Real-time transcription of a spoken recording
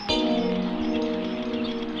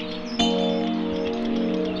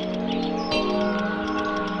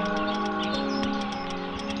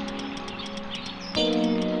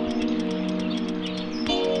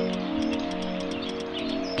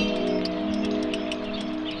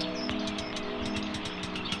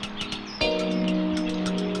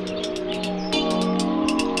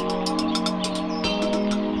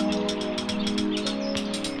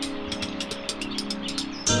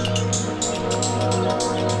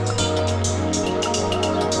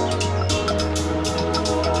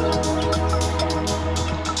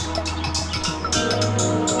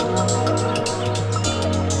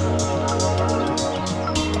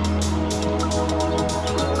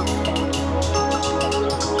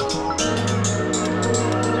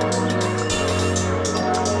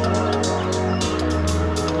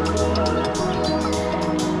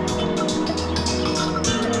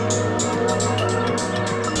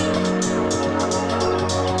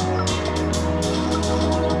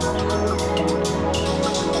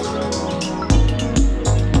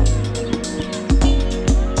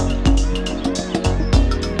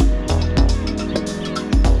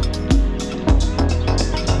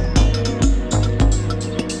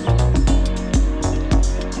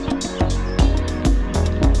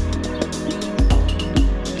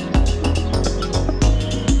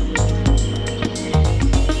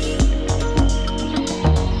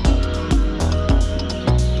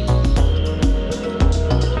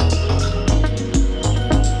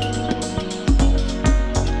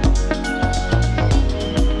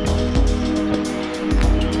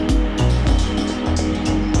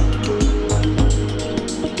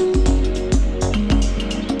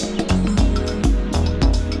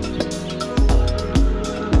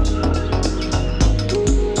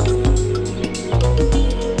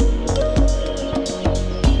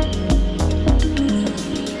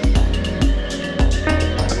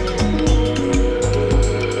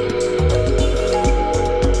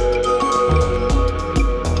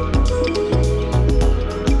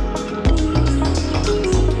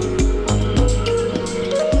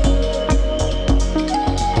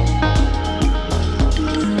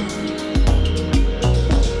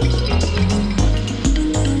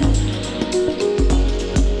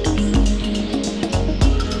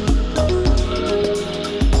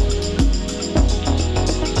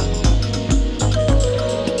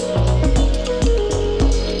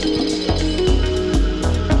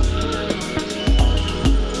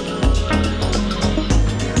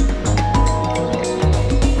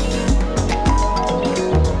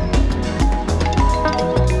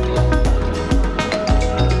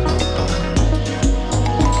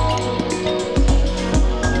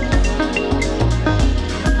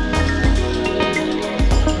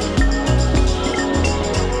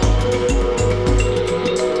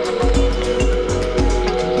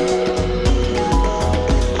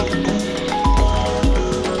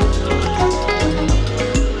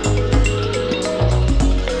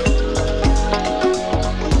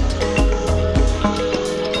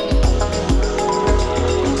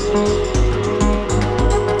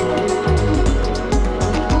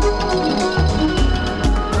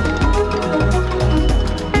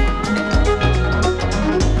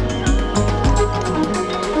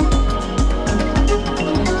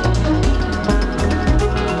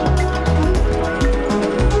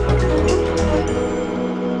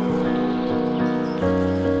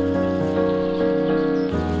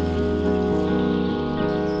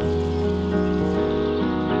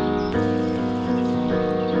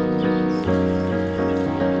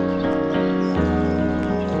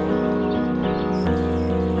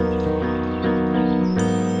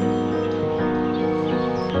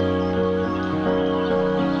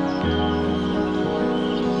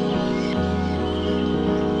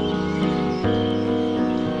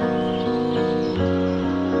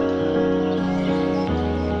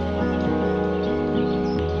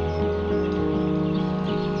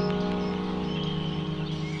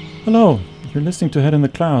Hello, you're listening to Head in the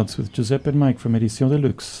Clouds with Giuseppe and Mike from Edition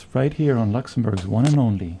Deluxe, right here on Luxembourg's one and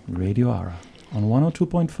only Radio ARA, on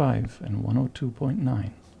 102.5 and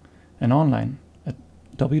 102.9, and online at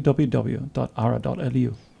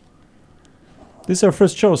www.ara.lu. This is our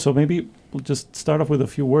first show, so maybe we'll just start off with a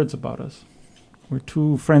few words about us. We're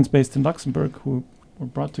two friends based in Luxembourg who were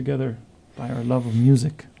brought together by our love of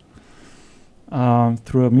music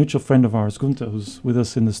through a mutual friend of ours, Gunther, who's with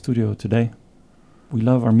us in the studio today. We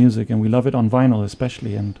love our music, and we love it on vinyl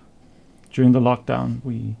especially, and during the lockdown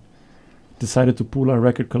we decided to pool our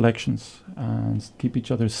record collections and keep each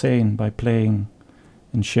other sane by playing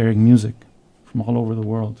and sharing music from all over the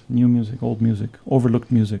world. New music, old music, overlooked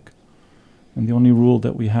music. And the only rule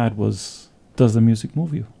that we had was, does the music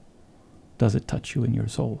move you? Does it touch you in your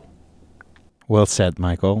soul? Well said,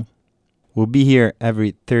 Michael. We'll be here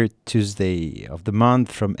every third Tuesday of the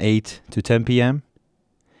month from 8 to 10 p.m.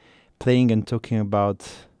 playing and talking about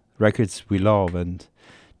records we love and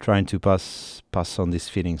trying to pass on these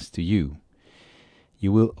feelings to you.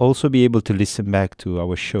 You will also be able to listen back to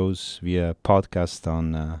our shows via podcast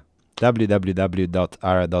on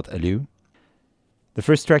www.ara.lu. The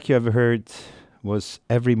first track you ever heard was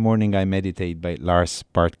Every Morning I Meditate by LARS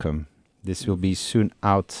BARTKUHN. This will be soon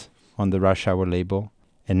out on the Rush Hour label.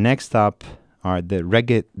 And next up are the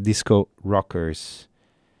Reggae Disco Rockers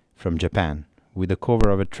from Japan, with a cover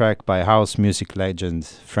of a track by house music legend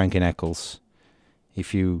Frankie Knuckles.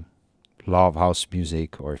 If you love house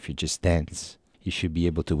music or if you just dance, you should be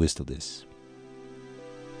able to whistle this.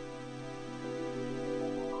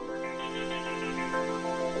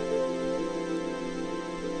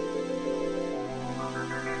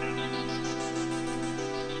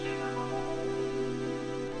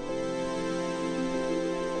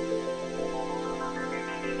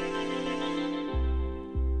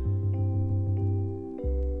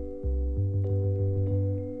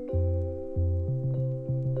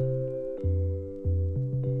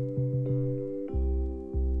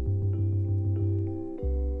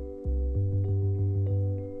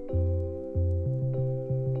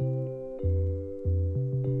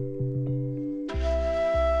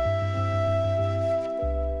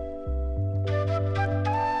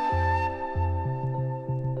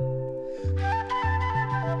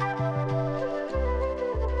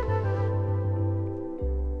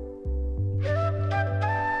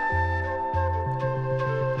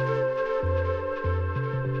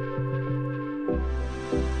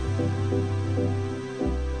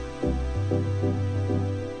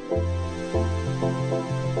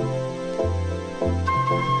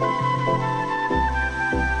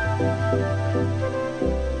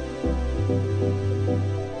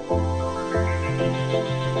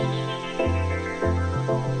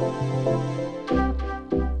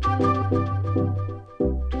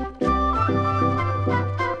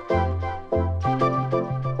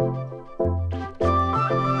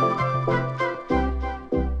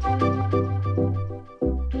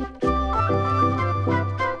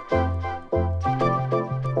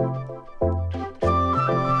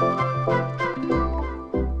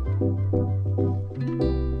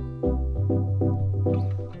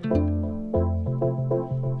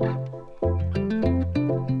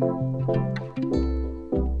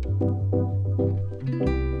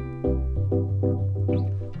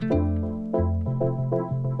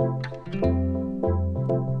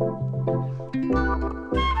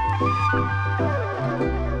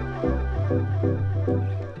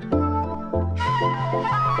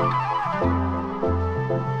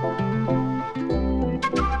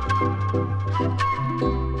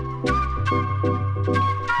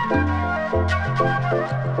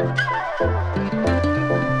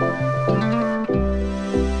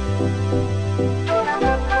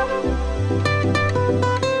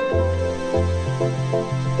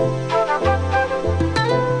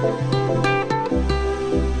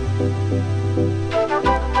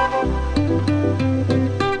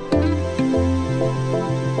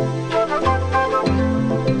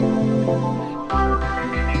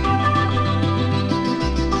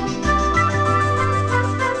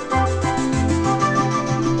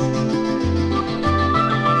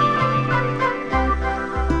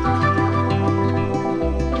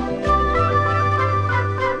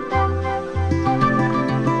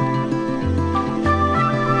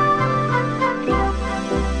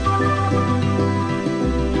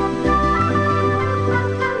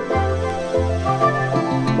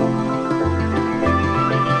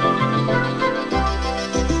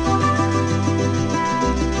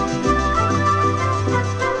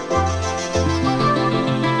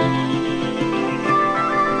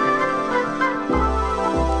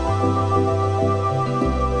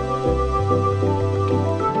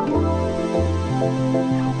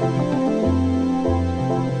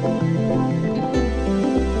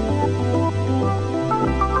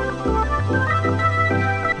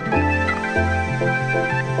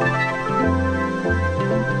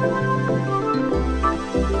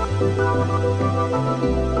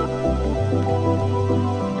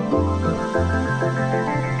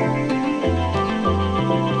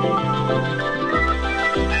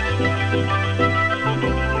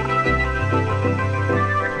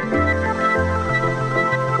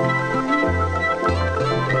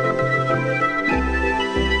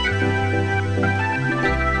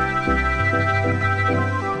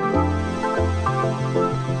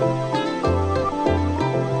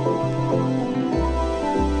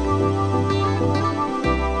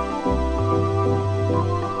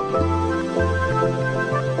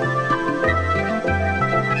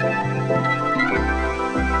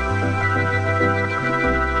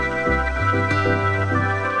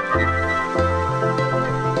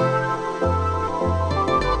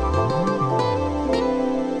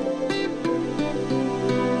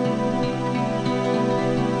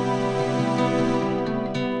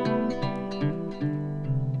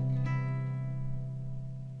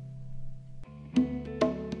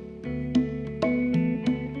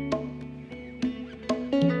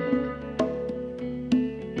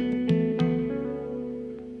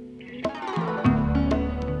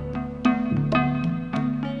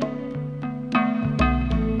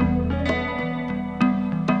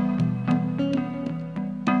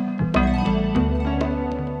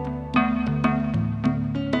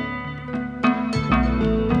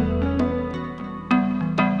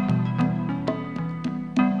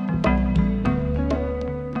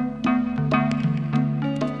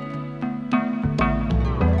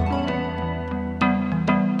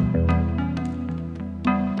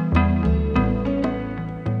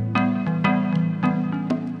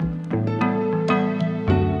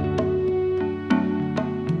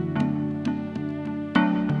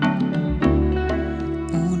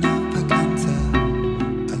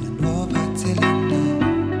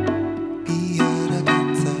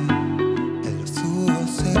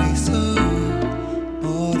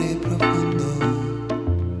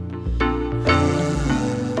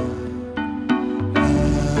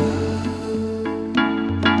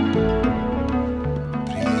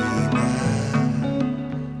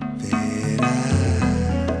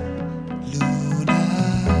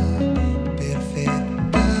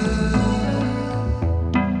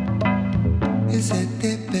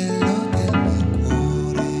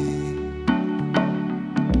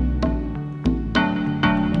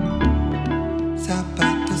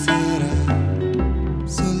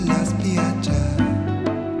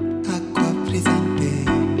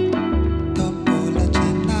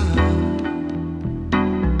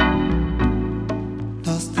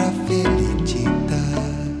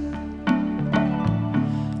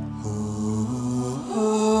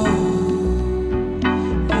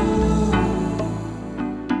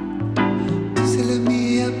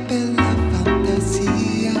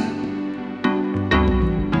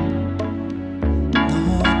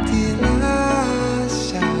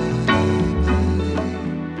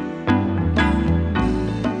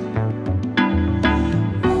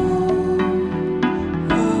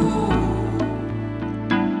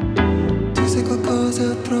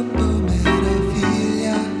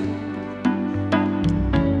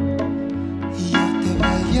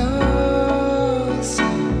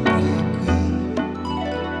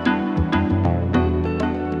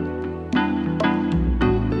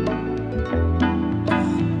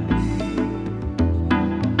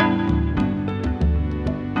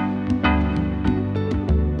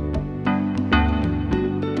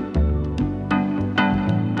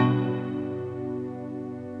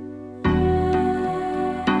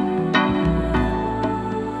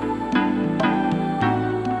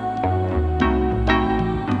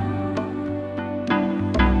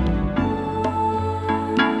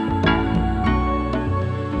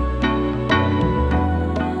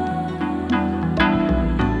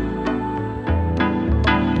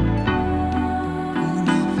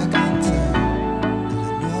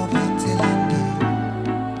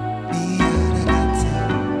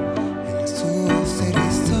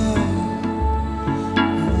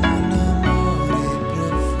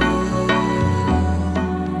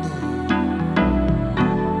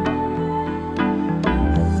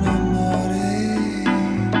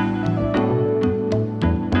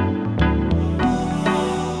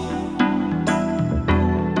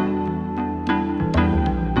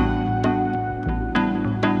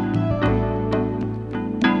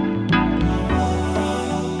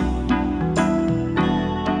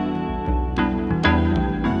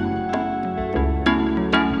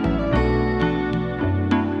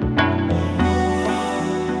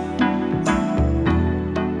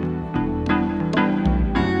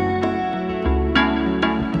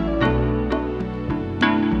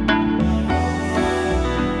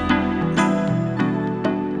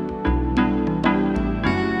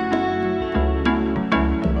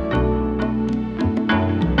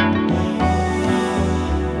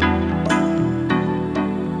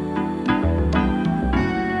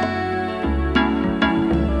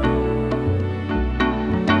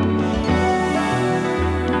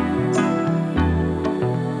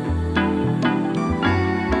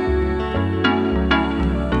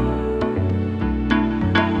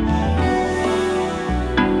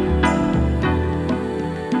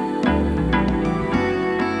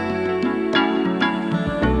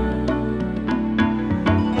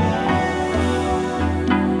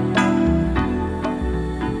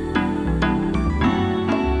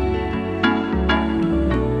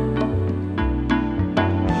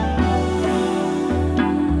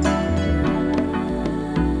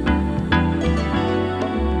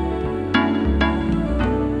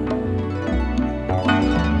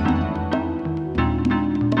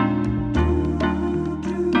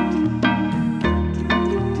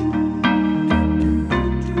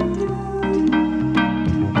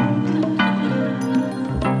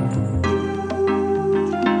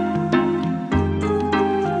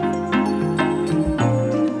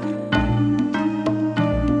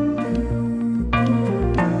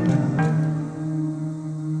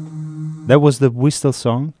 That was the Whistle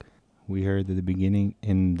song we heard at the beginning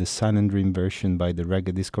in the Silent Dream version by the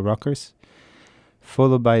Reggae Disco Rockers,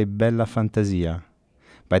 followed by Bella Fantasia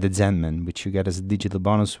by the ZENMENN, which you get as a digital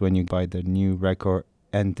bonus when you buy the new record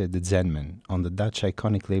Enter the ZENMENN on the Dutch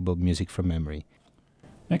iconic label Music from Memory.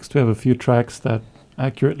 Next, we have a few tracks that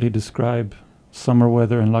accurately describe summer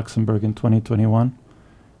weather in Luxembourg in 2021.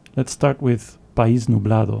 Let's start with Pais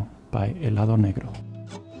Nublado by HELADO NEGRO.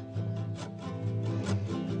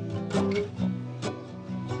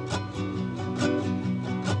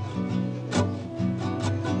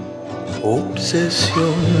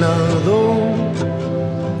 Obsesionado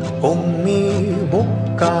con mi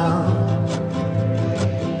boca,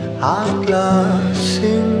 habla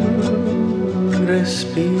sin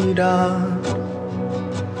respirar,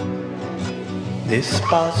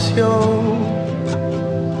 despacio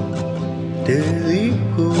te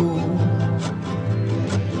digo,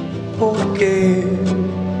 porque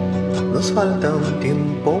nos falta un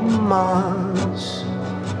tiempo más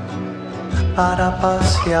para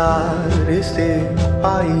pasear este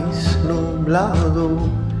país nublado,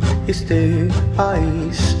 este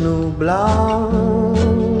país nublado.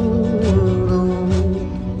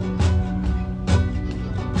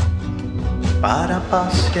 Para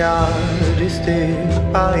pasear este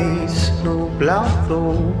país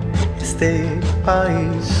nublado, este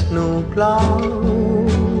país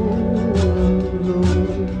nublado.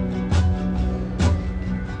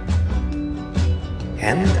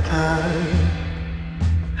 And I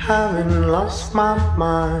haven't lost my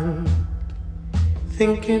mind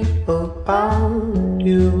thinking about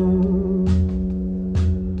you.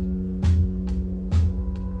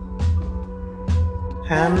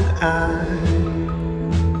 And I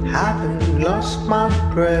haven't lost my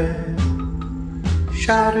breath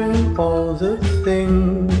shouting all the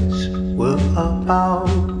things we're about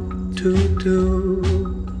to do.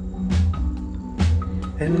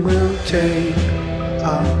 And we'll take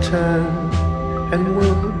our turn, and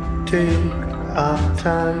we'll take our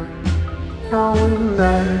time, knowing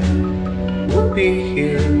that we'll be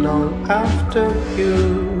here long after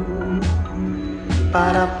you.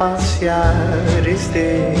 Para pasear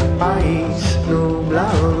este país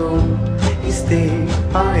nublado, este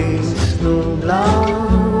país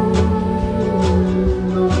nublado.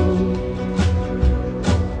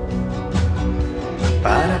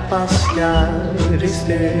 Para pasear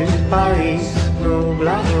este país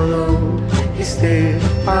nublado, este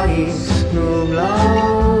país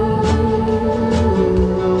nublado.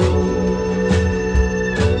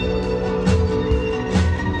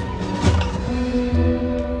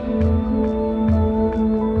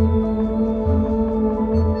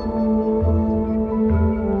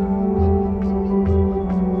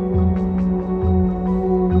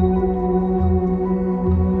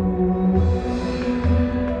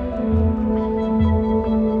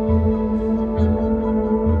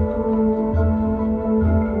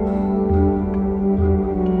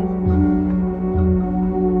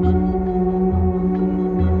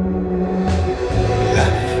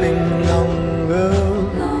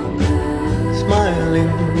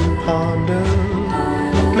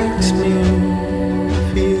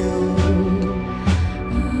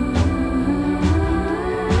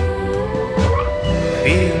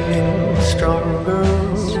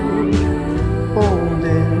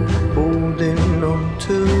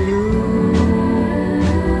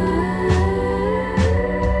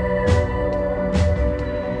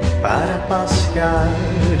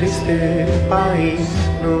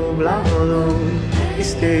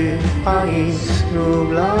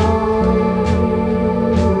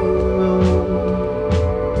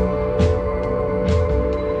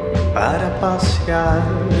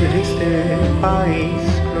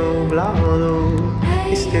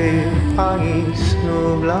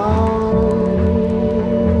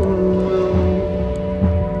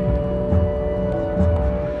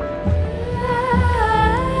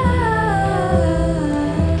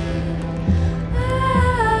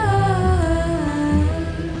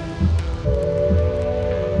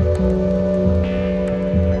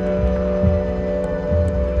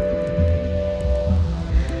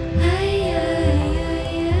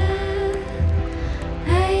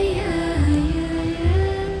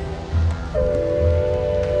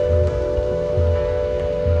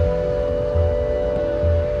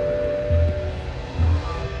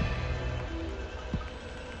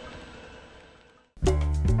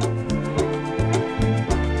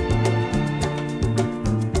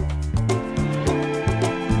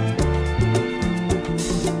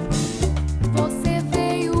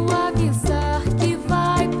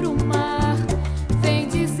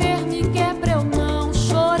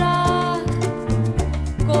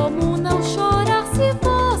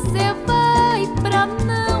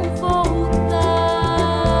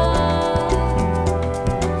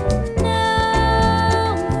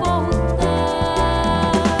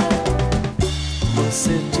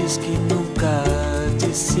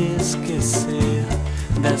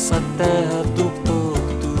 nossa terra do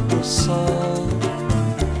porto do sol.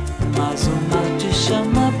 Mas o mar de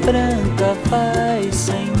chama branca vai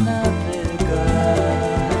sem navegar.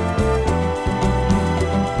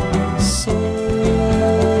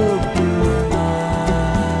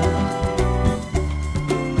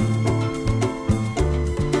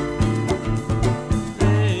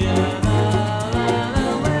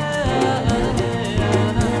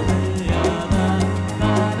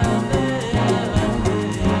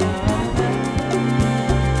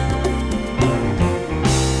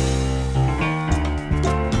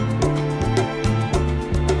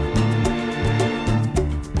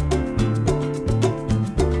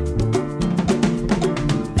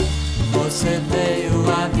 Você veio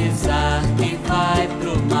avisar que vai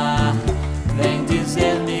pro mar. Vem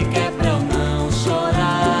dizer-me que é pra eu não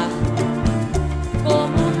chorar.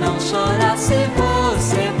 Como não chorar se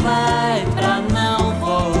você vai pra não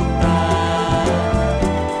voltar?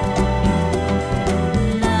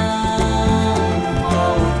 Não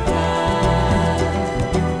voltar.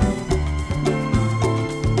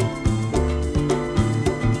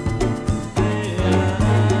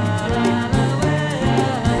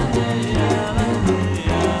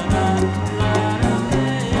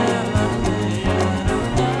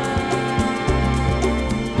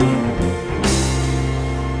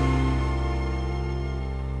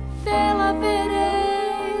 Vê-la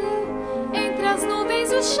verei entre as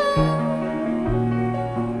nuvens e o chão.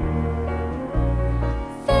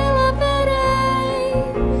 Vê-la verei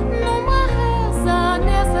numa reza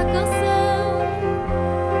nessa canção.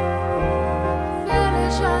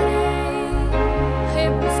 Velejarei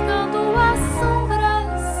rebuscando as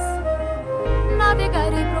sombras.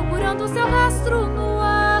 Navegarei procurando seu rastro no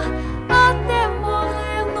ar até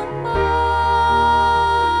morrer no mar.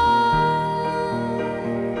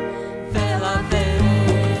 Vê-la verei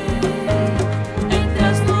entre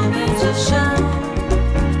as nuvens e o chão.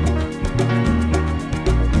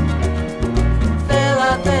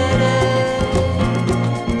 Vê-la verei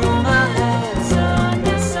numa reza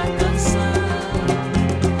nessa canção.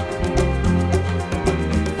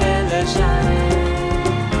 Velejarei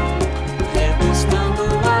rebuscando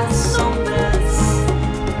as sombras.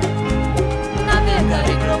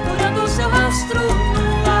 Navegarei procurando seu rastro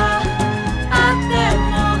no ar até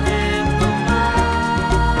morrer no mar.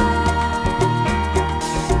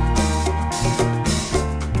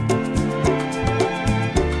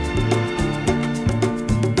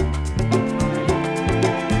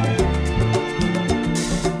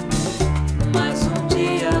 Mas um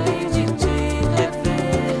dia hei de te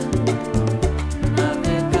rever,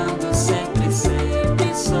 navegando sempre,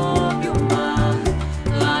 sempre sob o mar.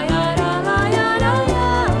 Laiara, laiara,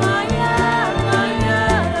 laiara,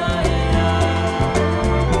 laiara,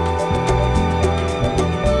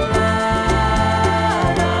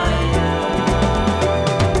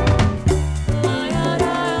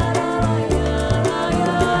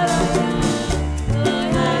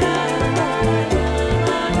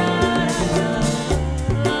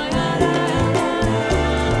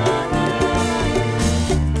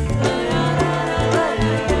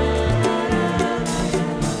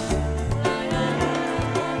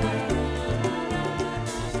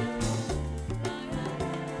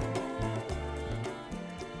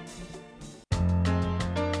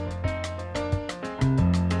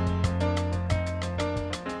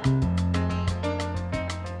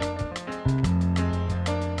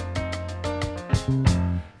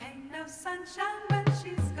 Ain't no sunshine when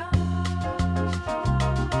she's gone.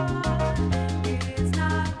 It's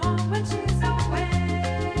not warm when she's away.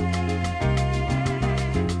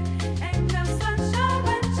 Ain't no sunshine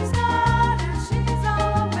when she's gone, and she's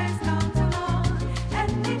always gone too long.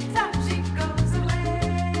 Anytime she goes away.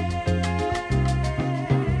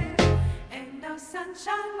 Ain't no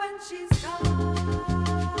sunshine when she's gone.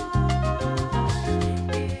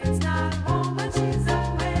 It's not warm when she's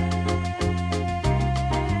away.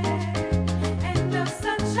 Ain't no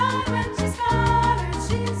sunshine when she's gone, and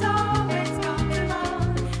she's always gone too long.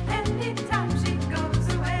 Anytime she goes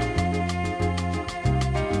away.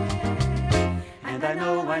 And I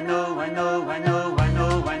know, I know, I know, I know, I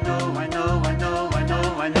know, I know, I know, I know, I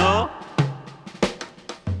know, I know.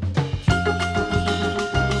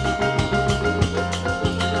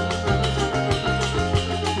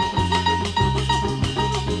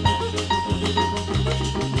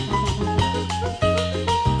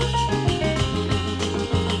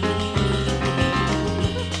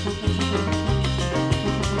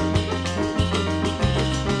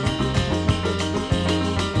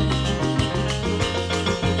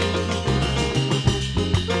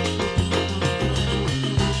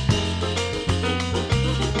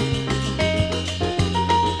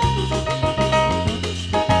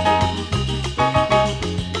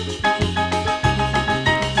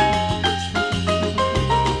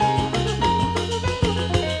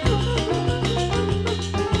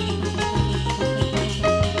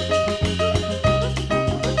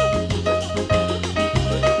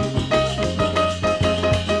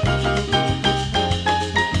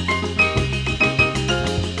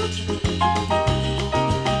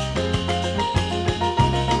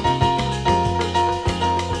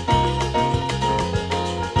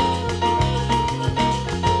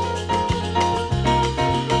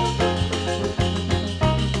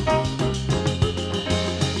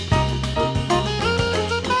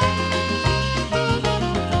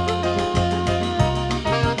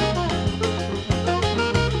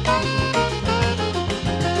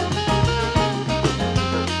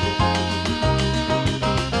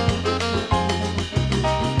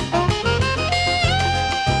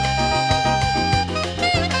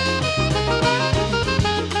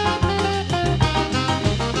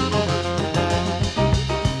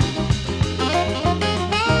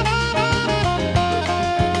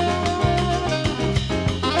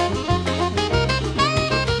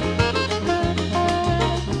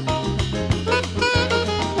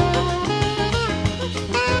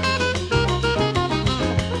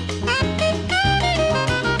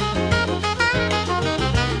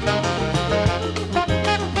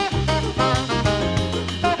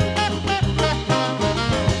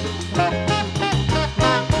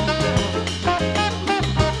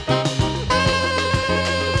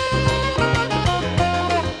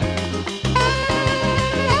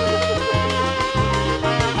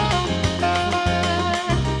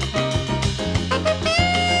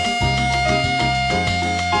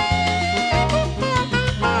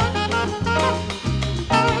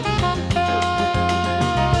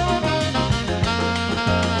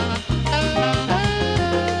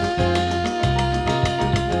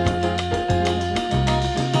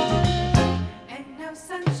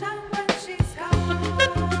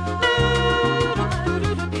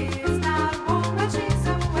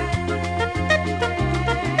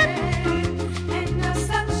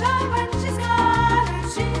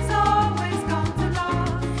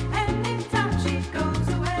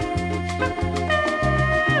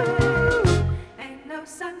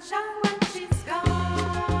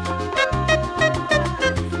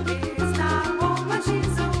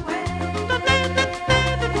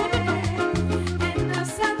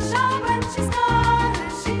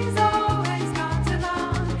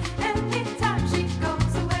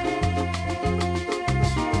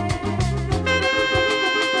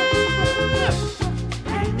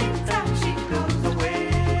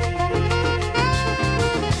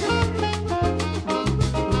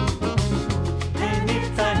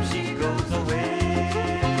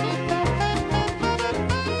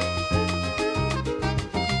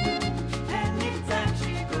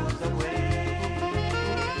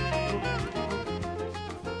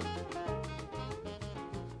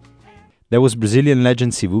 There was Brazilian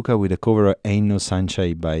legend SIVUCA with a cover of Ain't No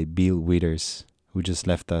Sunshine by Bill Withers, who just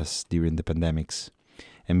left us during the pandemics.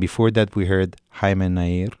 And before that we heard JAIME E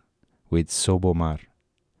NAIR with Sobomar.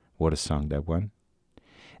 What a song, that one.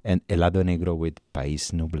 And HELADO NEGRO with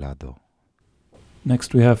Pais nublado.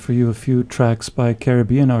 Next we have for you a few tracks by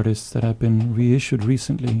Caribbean artists that have been reissued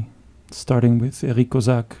recently, starting with ERICK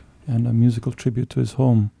COSAQUE and a musical tribute to his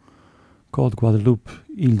home called Guadeloupe,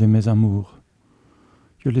 Île de Mes Amours.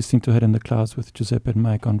 You're listening to Head in the Clouds with Giuseppe and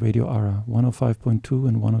Mike on Radio ARA 105.2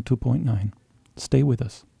 and 102.9. Stay with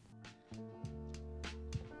us.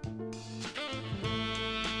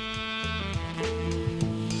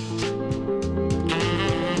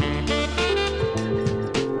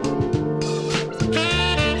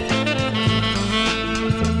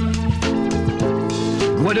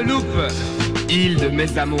 Guadeloupe, île de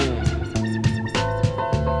mes amours.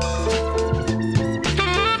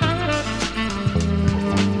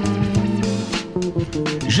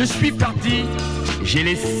 Je suis parti, j'ai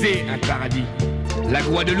laissé un paradis, la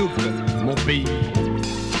Guadeloupe, mon pays.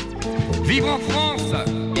 Vivre en France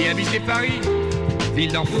et habiter Paris,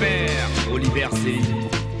 ville d'enfer où l'hiver sévit,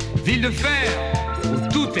 ville de fer où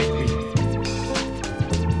tout est gris.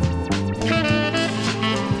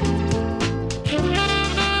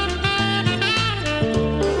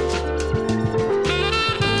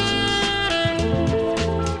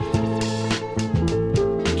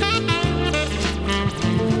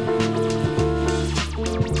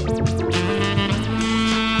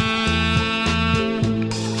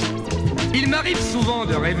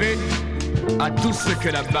 De rêver à tout ce que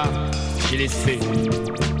là-bas j'ai laissé.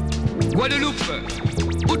 Guadeloupe,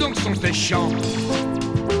 où donc sont tes chants?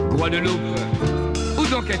 Guadeloupe, où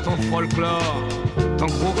donc est ton folklore, ton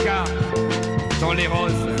gros cas, ton les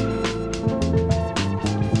roses?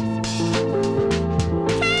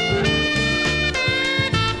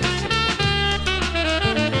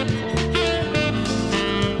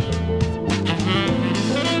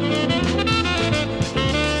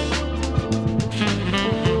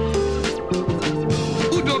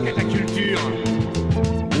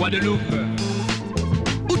 Guadeloupe,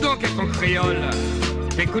 où donc est ton créole,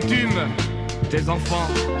 tes coutumes, tes enfants?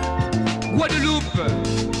 Guadeloupe,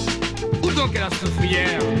 où donc est la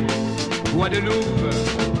soufrière? Guadeloupe,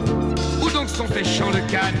 où donc sont tes champs de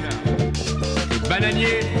canne, tes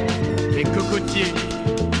bananiers, tes cocotiers?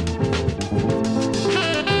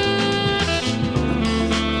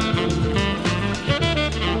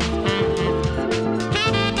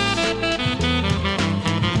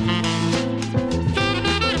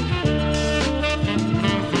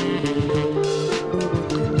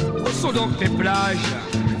 Donc tes plages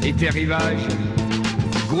et tes rivages?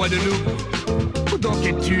 Guadeloupe, où donc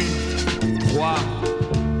es-tu? Toi,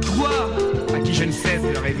 à qui je ne cesse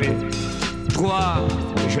de rêver, toi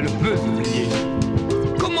que je ne peux oublier.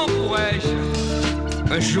 Comment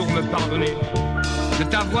pourrais-je un jour me pardonner de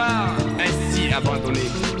t'avoir ainsi abandonné?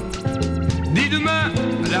 Dès demain,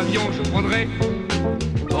 l'avion je prendrai,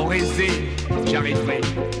 au Résé j'arriverai.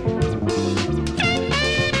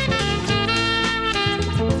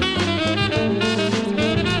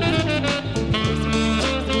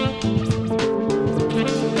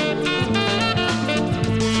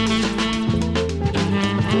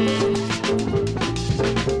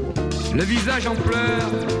 Le visage en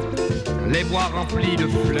pleurs, les bras remplis de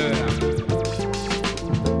fleurs.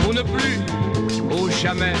 Pour ne plus, oh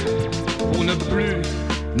jamais, pour ne plus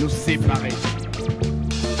nous séparer.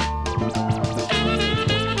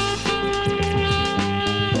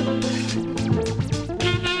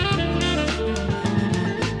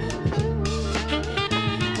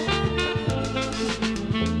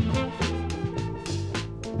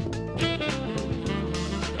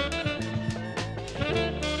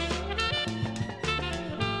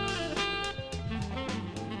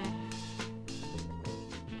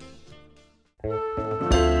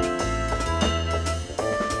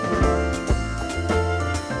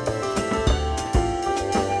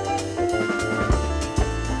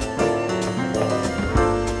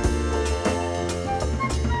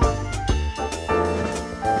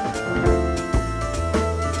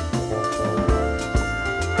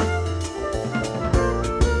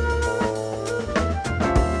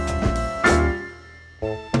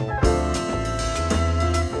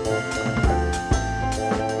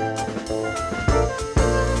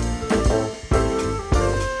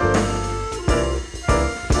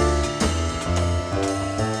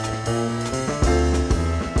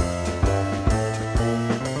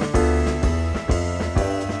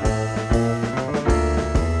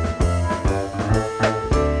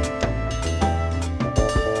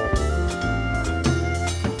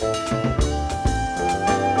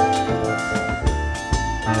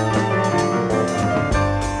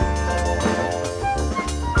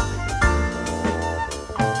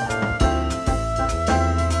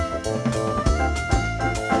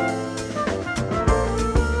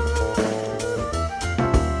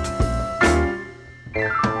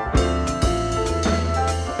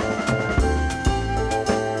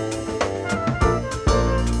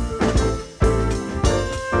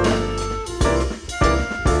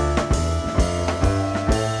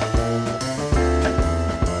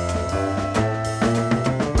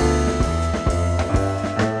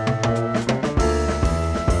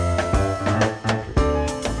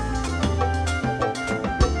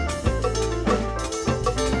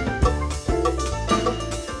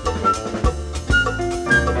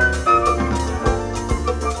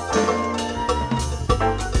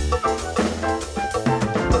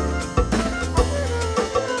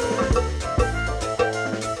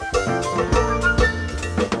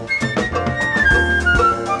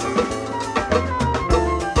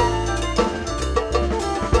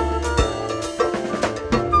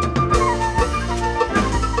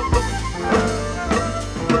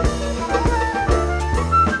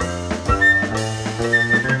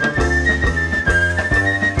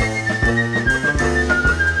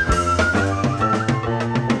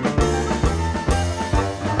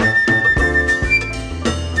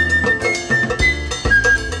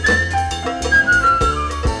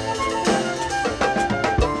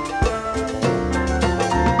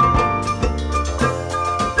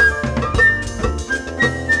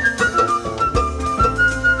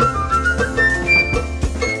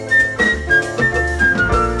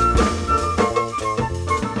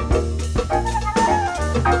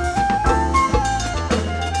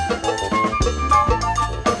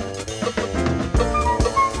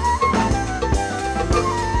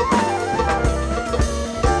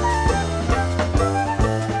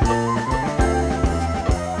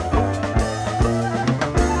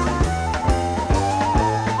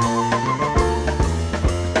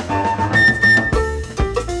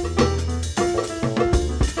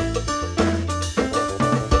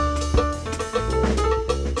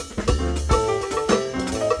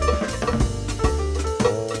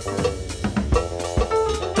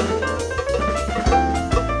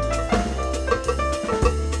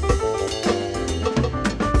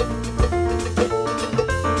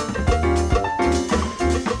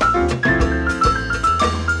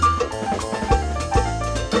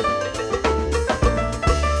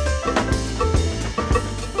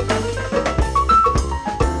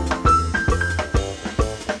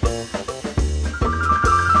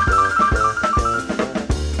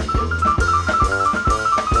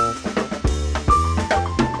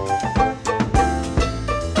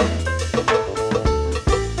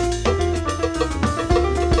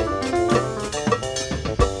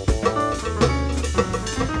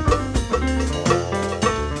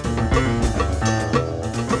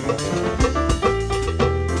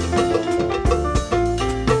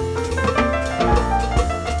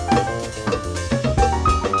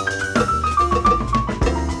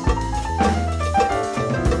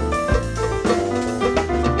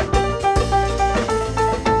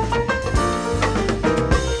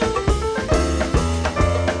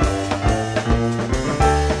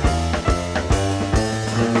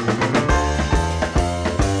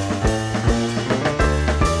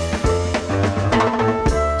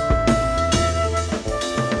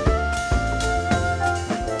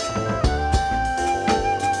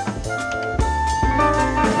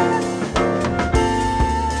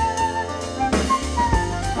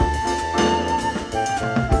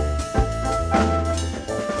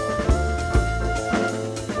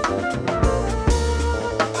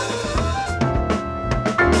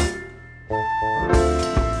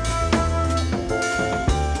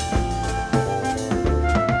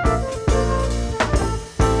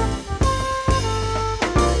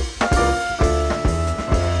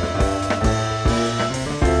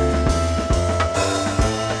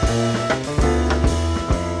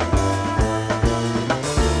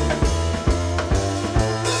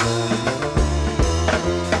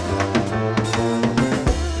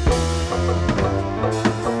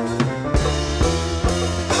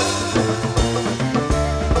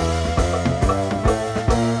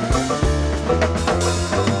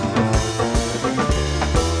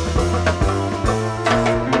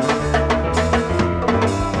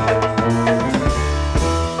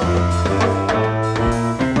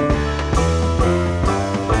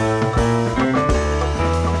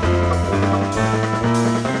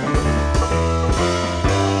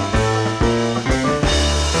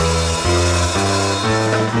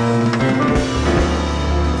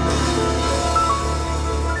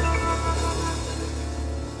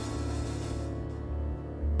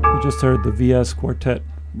 just heard the VS Quartet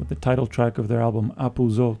with the title track of their album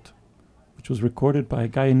Apuzot, which was recorded by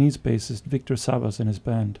Guyanese bassist Victor Sabas and his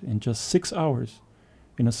band in just 6 hours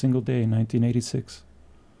in a single day in 1986.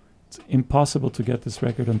 It's impossible to get this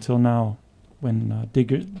record until now, when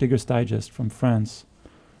Digger's Digest from France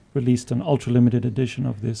released an ultra-limited edition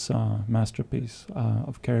of this masterpiece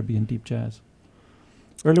of Caribbean deep jazz.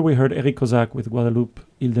 Earlier we heard ERICK COSAQUE with Guadeloupe,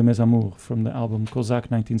 Île de mes amours from the album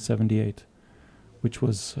COSAQUE 1978, which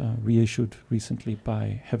was reissued recently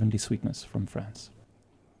by Heavenly Sweetness from France.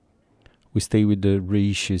 We stay with the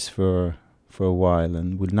reissues for a while,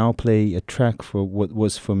 and we'll now play a track for what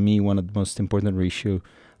was for me one of the most important reissue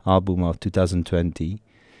album of 2020.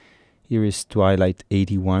 Here is TWYLYTE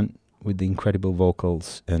 81 with the incredible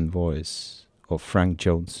vocals and voice of Frank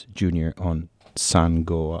Jones Jr. on Sun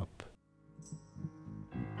Go Up.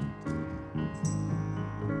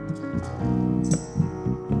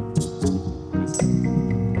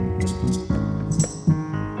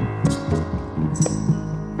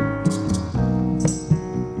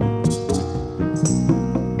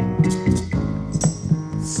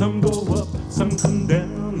 Some go up, some come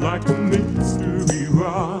down like a mystery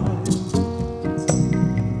ride.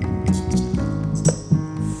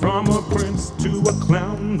 From a prince to a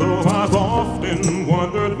clown, though I've often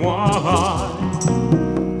wondered why.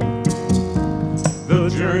 The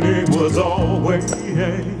journey was always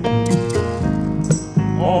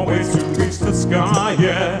to reach the sky,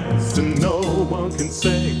 yes. And no one can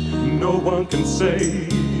say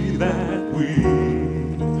that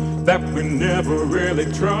we never really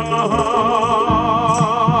tried.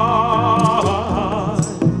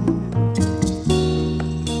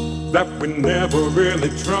 That we never really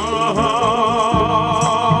tried.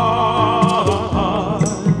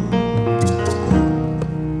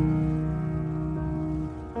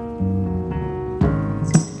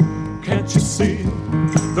 Can't you see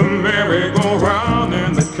the merry-go-round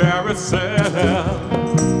and the carousel?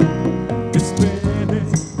 It's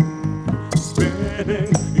spinning,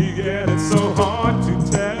 spinning. Yeah, it's so hard to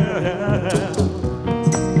tell.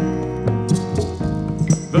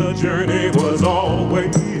 The journey was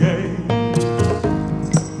always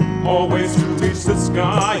to reach the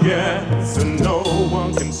sky, yes. And no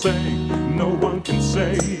one can say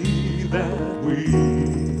that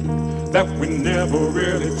we never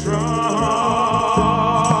really tried.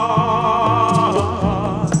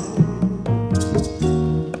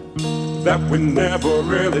 That we never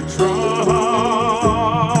really tried.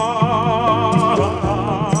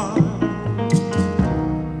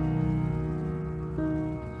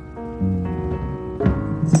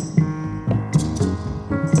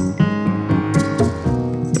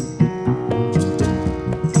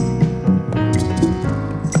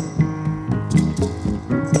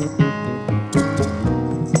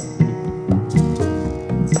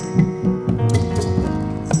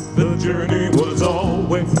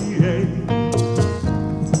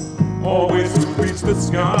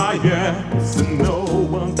 Sky, yes, and no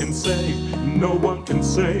one can say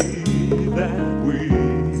that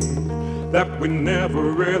we never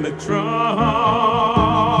really tried.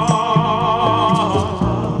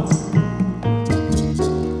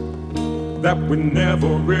 That we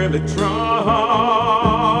never really tried.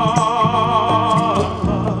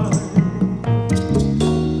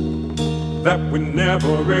 That we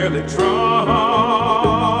never really tried.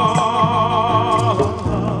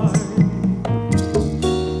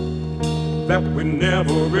 That we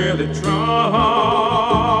never really tried.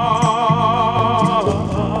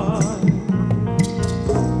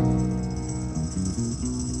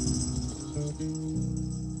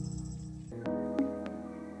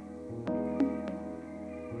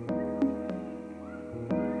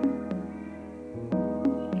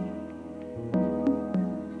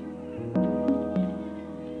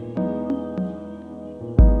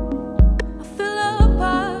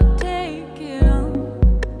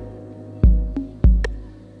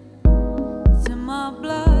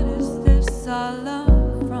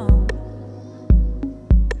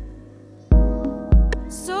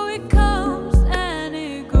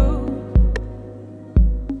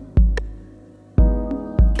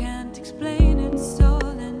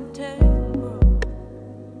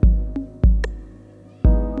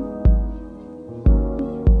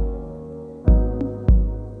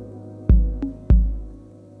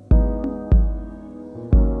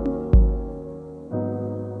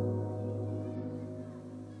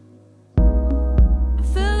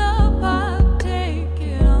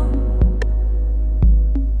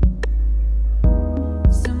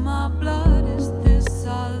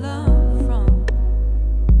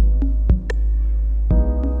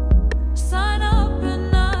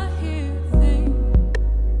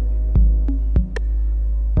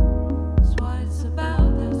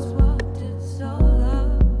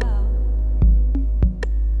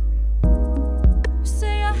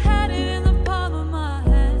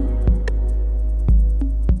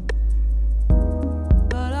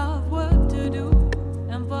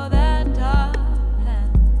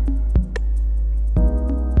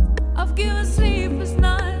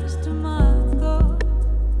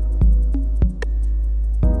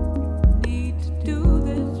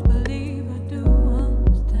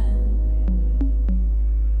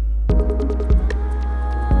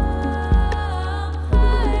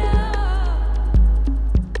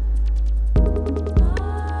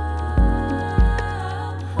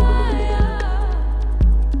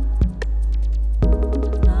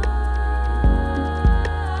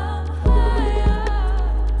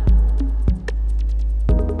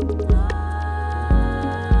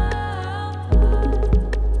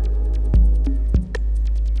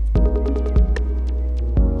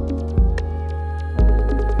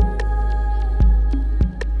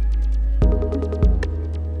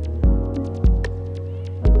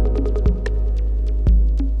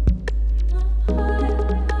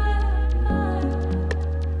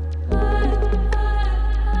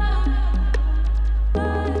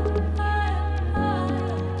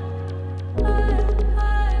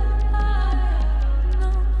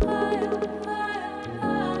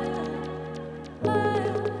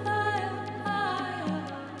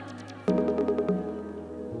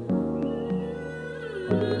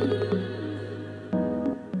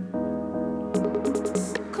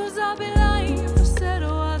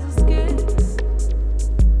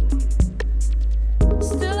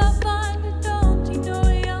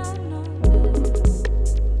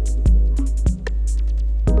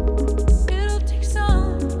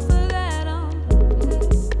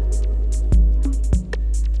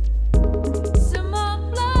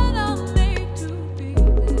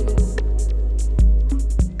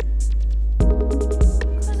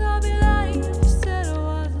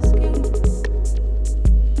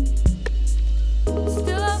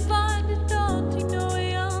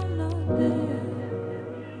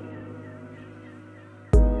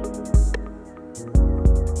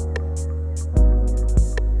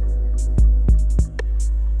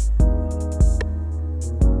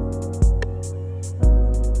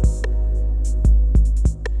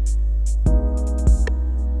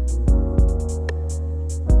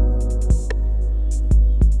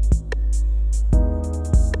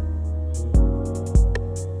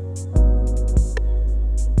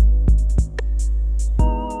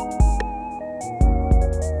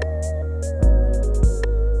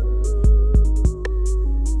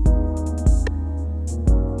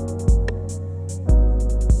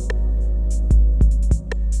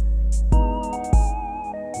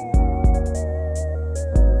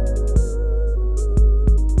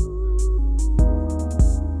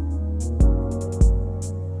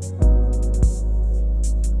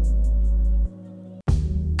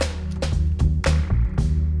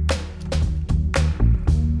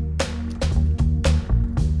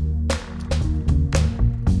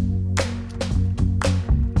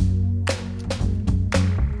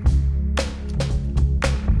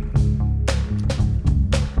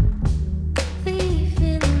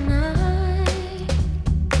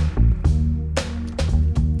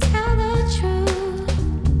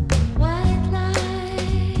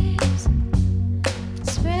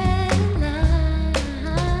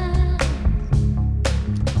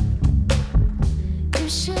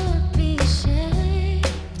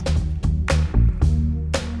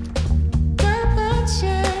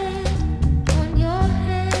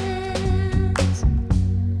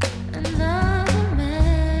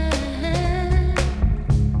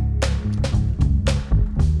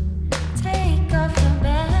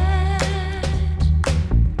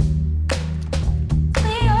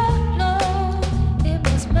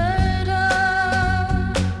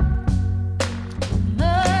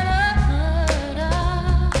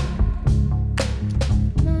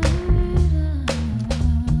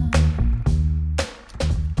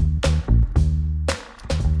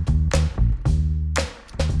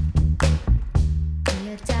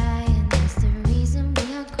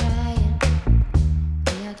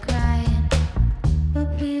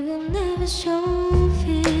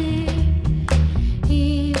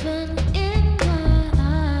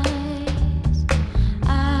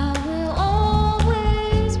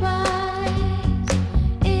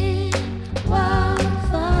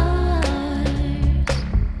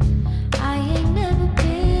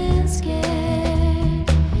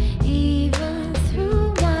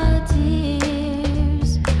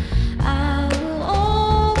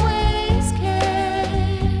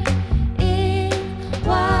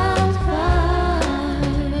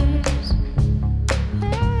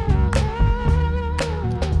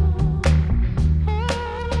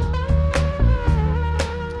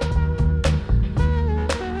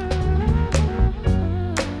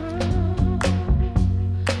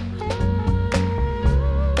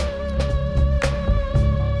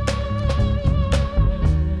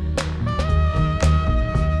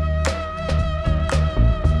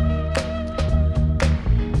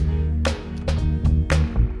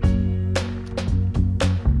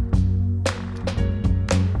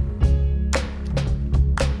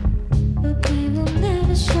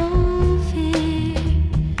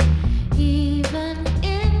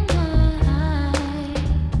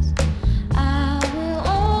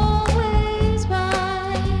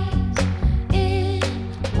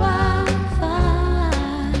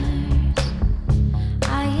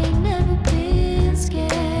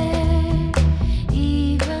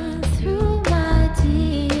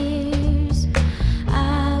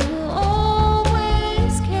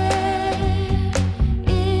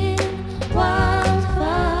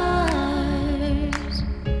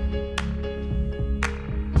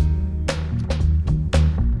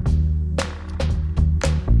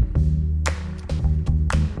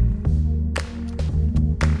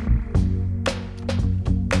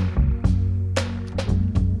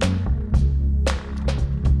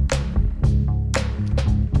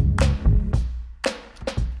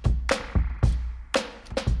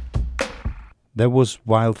 That was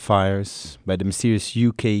Wildfires by the mysterious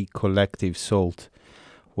UK collective SOULT,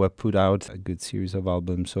 who have put out a good series of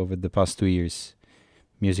albums over the past 2 years.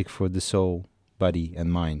 Music for the soul, body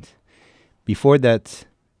and mind. Before that,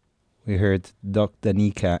 we heard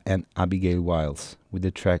DANEEKA and Abigail Wiles with the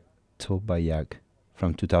track Tobyjug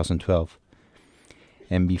from 2012.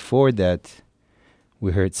 And before that,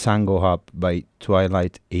 we heard Sango Hop by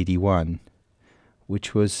TWYLYTE 81,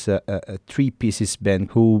 which was a three-pieces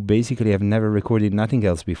band who basically have never recorded nothing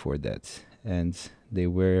else before that. And they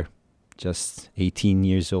were just 18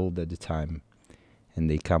 years old at the time, and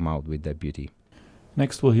they come out with that beauty.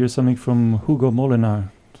 Next we'll hear something from HUGO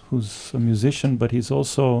MOLENAAR, who's a musician, but he's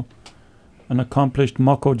also an accomplished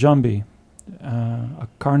moko jambi, a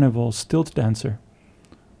carnival stilt dancer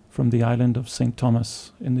from the island of St.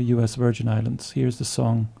 Thomas in the US Virgin Islands. Here's the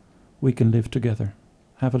song, We Can Live Together.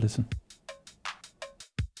 Have a listen.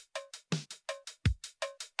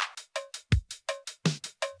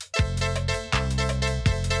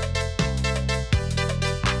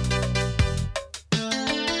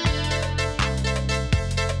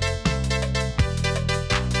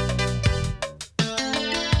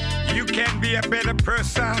 You can be a better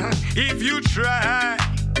person if you try.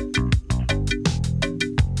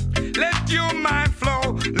 Let your mind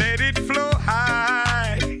flow, let it flow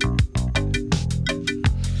high.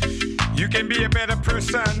 You can be a better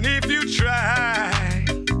person if you try.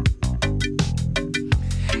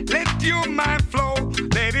 Let your mind flow,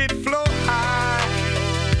 let it flow high.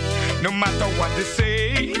 No matter what they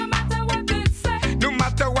say, No matter what they say, no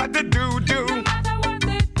matter what they do. no matter what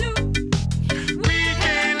they do, We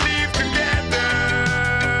can live together.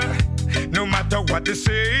 No matter what they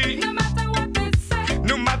say, no matter what they say,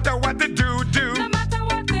 no matter what they do. no matter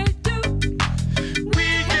what they do, We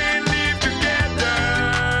can live together.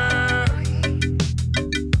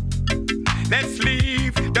 Let's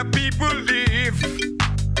leave the people live.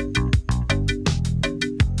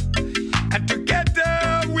 And together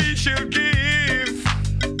we shall give.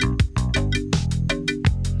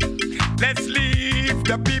 Let's leave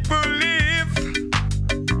the people live.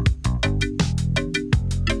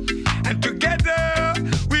 And together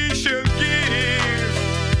we shall give.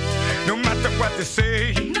 No matter what they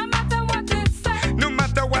say, no matter what they say, no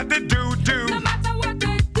matter what they do. no matter what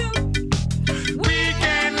they do, We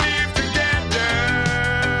can live together.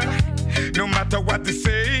 No matter what they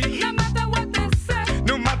say, no matter what they say,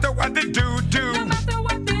 no matter what they do. no matter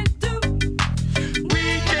what they do, We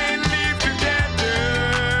can live together.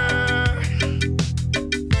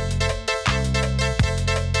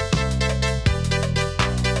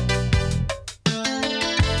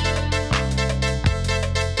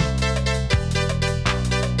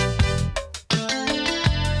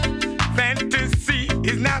 Fantasy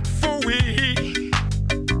is not for we.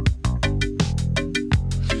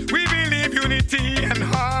 We believe unity and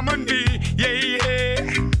harmony. Yeah, yeah.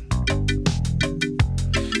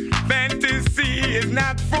 Fantasy is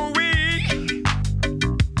not for we.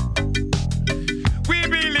 We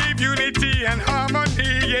believe unity and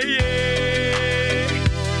harmony. Yeah, yeah.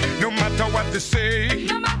 No matter what they say,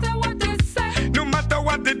 no matter what they say, no matter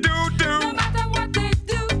what they do. no matter what they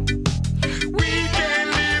do, We can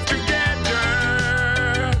live together.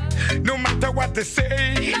 No matter what they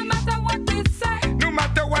say, no matter what they say, no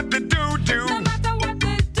matter what they do. no matter what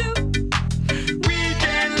they do, We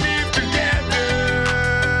can live together.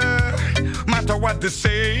 Matter what they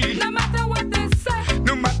say, no matter what they say,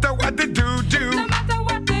 no matter what they do. no matter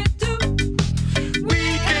what they do, We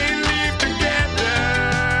can live together.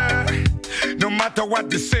 No matter what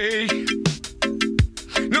they say,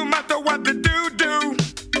 no matter what they do.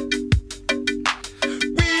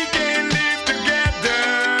 We can live together.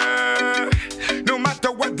 No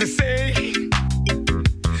matter what they say,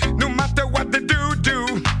 no matter what they do.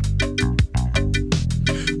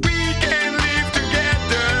 We can live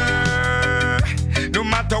together. No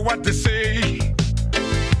matter what they say,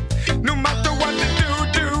 no matter what they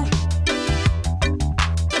do.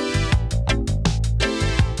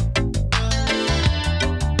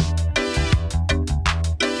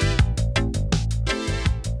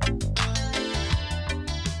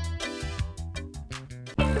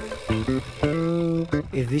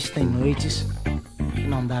 Existem noites que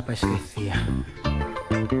não dá pra esquecer.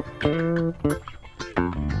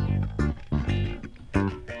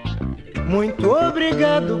 Muito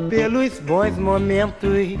obrigado pelos bons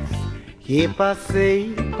momentos que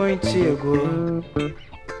passei contigo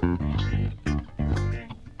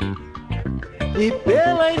e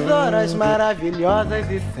pelas horas maravilhosas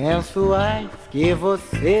e sensuais que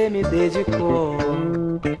você me dedicou.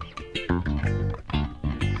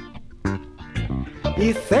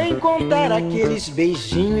 E sem contar aqueles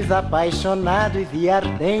beijinhos apaixonados e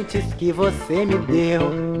ardentes que você me deu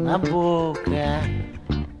na boca,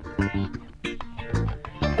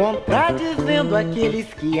 contradizendo aqueles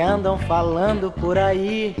que andam falando por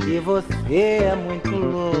aí que você é muito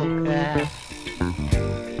louca.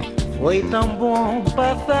 Foi tão bom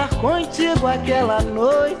passar contigo aquela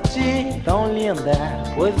noite tão linda,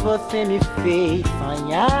 pois você me fez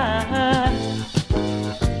sonhar.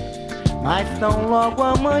 Mas tão logo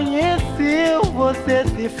amanheceu, você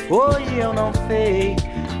se foi e eu não sei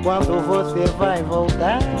quando você vai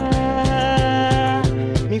voltar.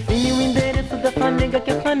 Me ensine o endereço dessa nega,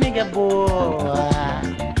 que essa nega é boa.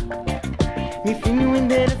 Me ensine o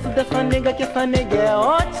endereço dessa nega, que essa nega é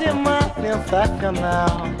ótima,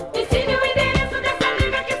 sensacional. Me ensine o endereço dessa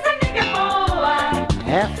nega, que essa nega é boa.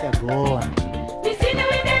 Essa é boa. Me ensine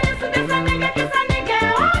o endereço dessa nega, que essa nega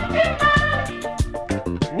é ótima.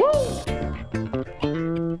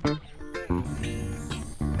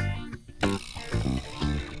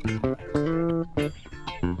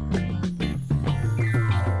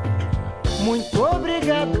 Muito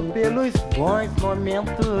obrigado pelos bons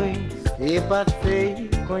momentos que passei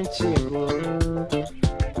contigo,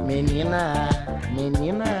 menina,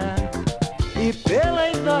 menina. E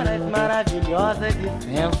pelas horas maravilhosas e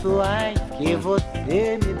sensuais que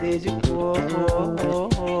você me dedicou.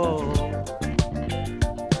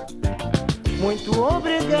 Muito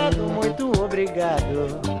obrigado, muito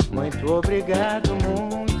obrigado, muito obrigado,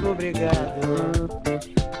 muito obrigado,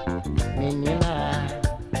 menina.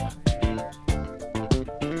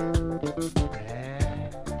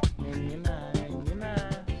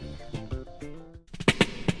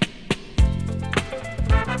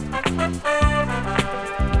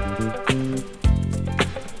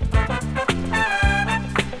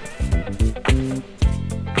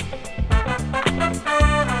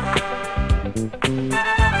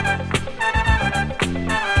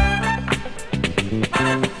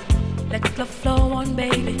 Let love flow on,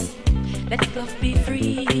 baby. Let love be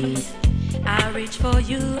free. I reach for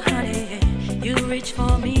you, honey. You reach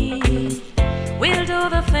for me. We'll do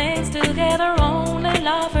the things together only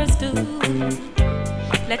lovers do.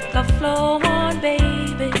 Let love flow on,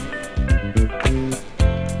 baby.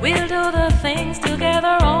 We'll do the things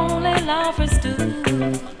together only lovers do.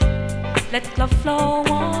 Let love flow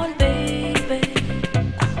on, baby.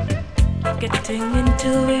 Getting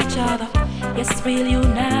into each other, yes, we'll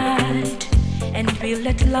unite. And we'll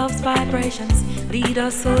let love's vibrations lead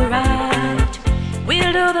us alright.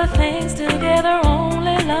 We'll do the things together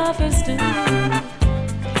only lovers do.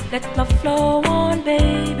 Let love flow on,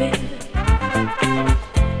 baby.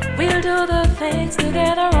 We'll do the things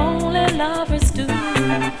together only lovers do.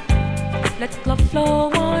 Let love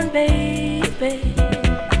flow on, baby.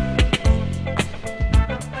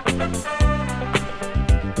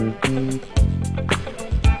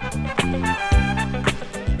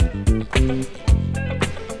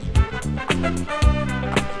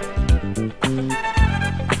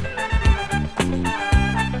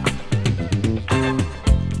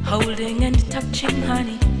 Holding and touching,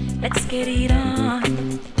 honey, let's get it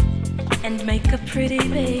on. And make a pretty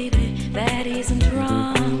baby, that isn't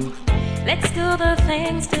wrong. Let's do the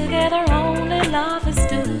things together only lovers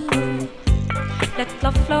do. Let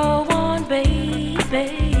love flow on, baby.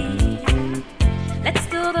 Let's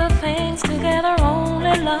do the things together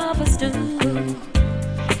only lovers do.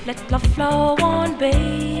 Let love flow on,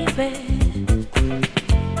 baby.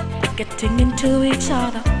 Getting into each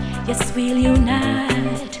other, yes, we'll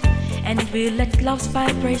unite. And we'll let love's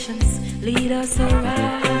vibrations lead us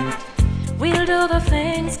alright. We'll do the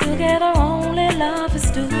things together only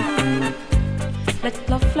lovers do. Let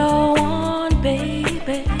love flow on,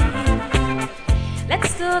 baby.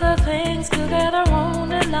 Let's do the things together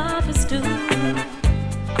only lovers do.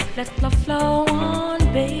 Let love flow on,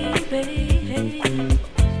 baby.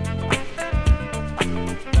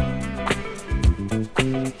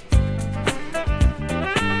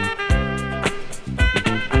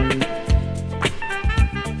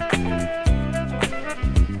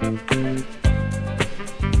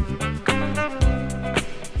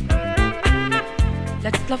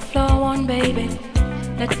 Let love flow on, baby.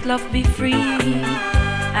 Let love be free.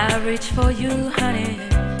 I reach for you, honey.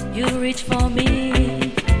 You reach for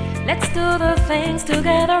me. Let's do the things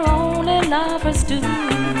together only lovers do.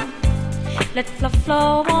 Let love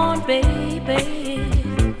flow on, baby.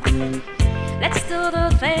 Let's do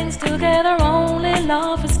the things together only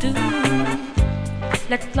lovers do.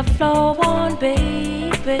 Let love flow on,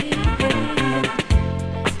 baby.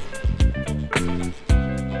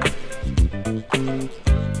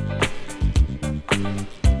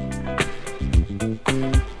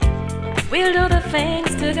 We'll do the things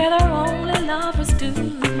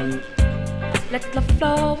Let the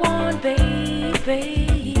flow on,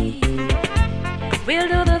 baby. We'll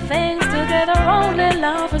do the things together only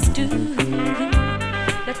lovers do.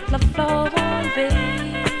 Let the flow on, baby.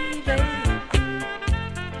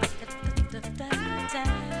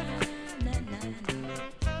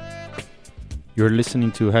 You're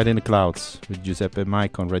listening to Head in the Clouds with Giuseppe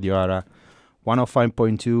Mike on Radio ARA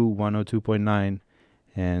 105.2, 102.9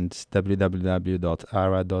 and www.ara.lu.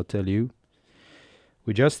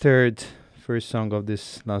 We just heard first song of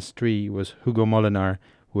this last three was HUGO MOLENAAR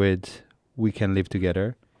with We Can Live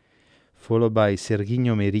Together, followed by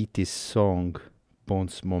Serginho Meriti's song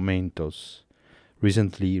Bons Momentos,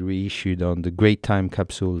 recently reissued on the Great Time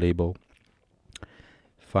Capsule label.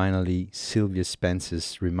 Finally, Sylvia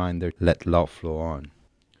Spence's reminder, Let Love Flow On.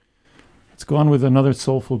 Let's go on with another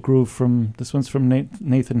soulful groove from, this one's from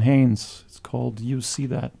Nathan Haynes. It's called You See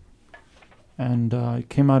That. And it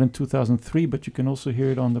came out in 2003, but you can also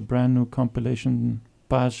hear it on the brand new compilation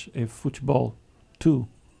Pais et Football 2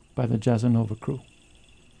 by the Jazzanova crew.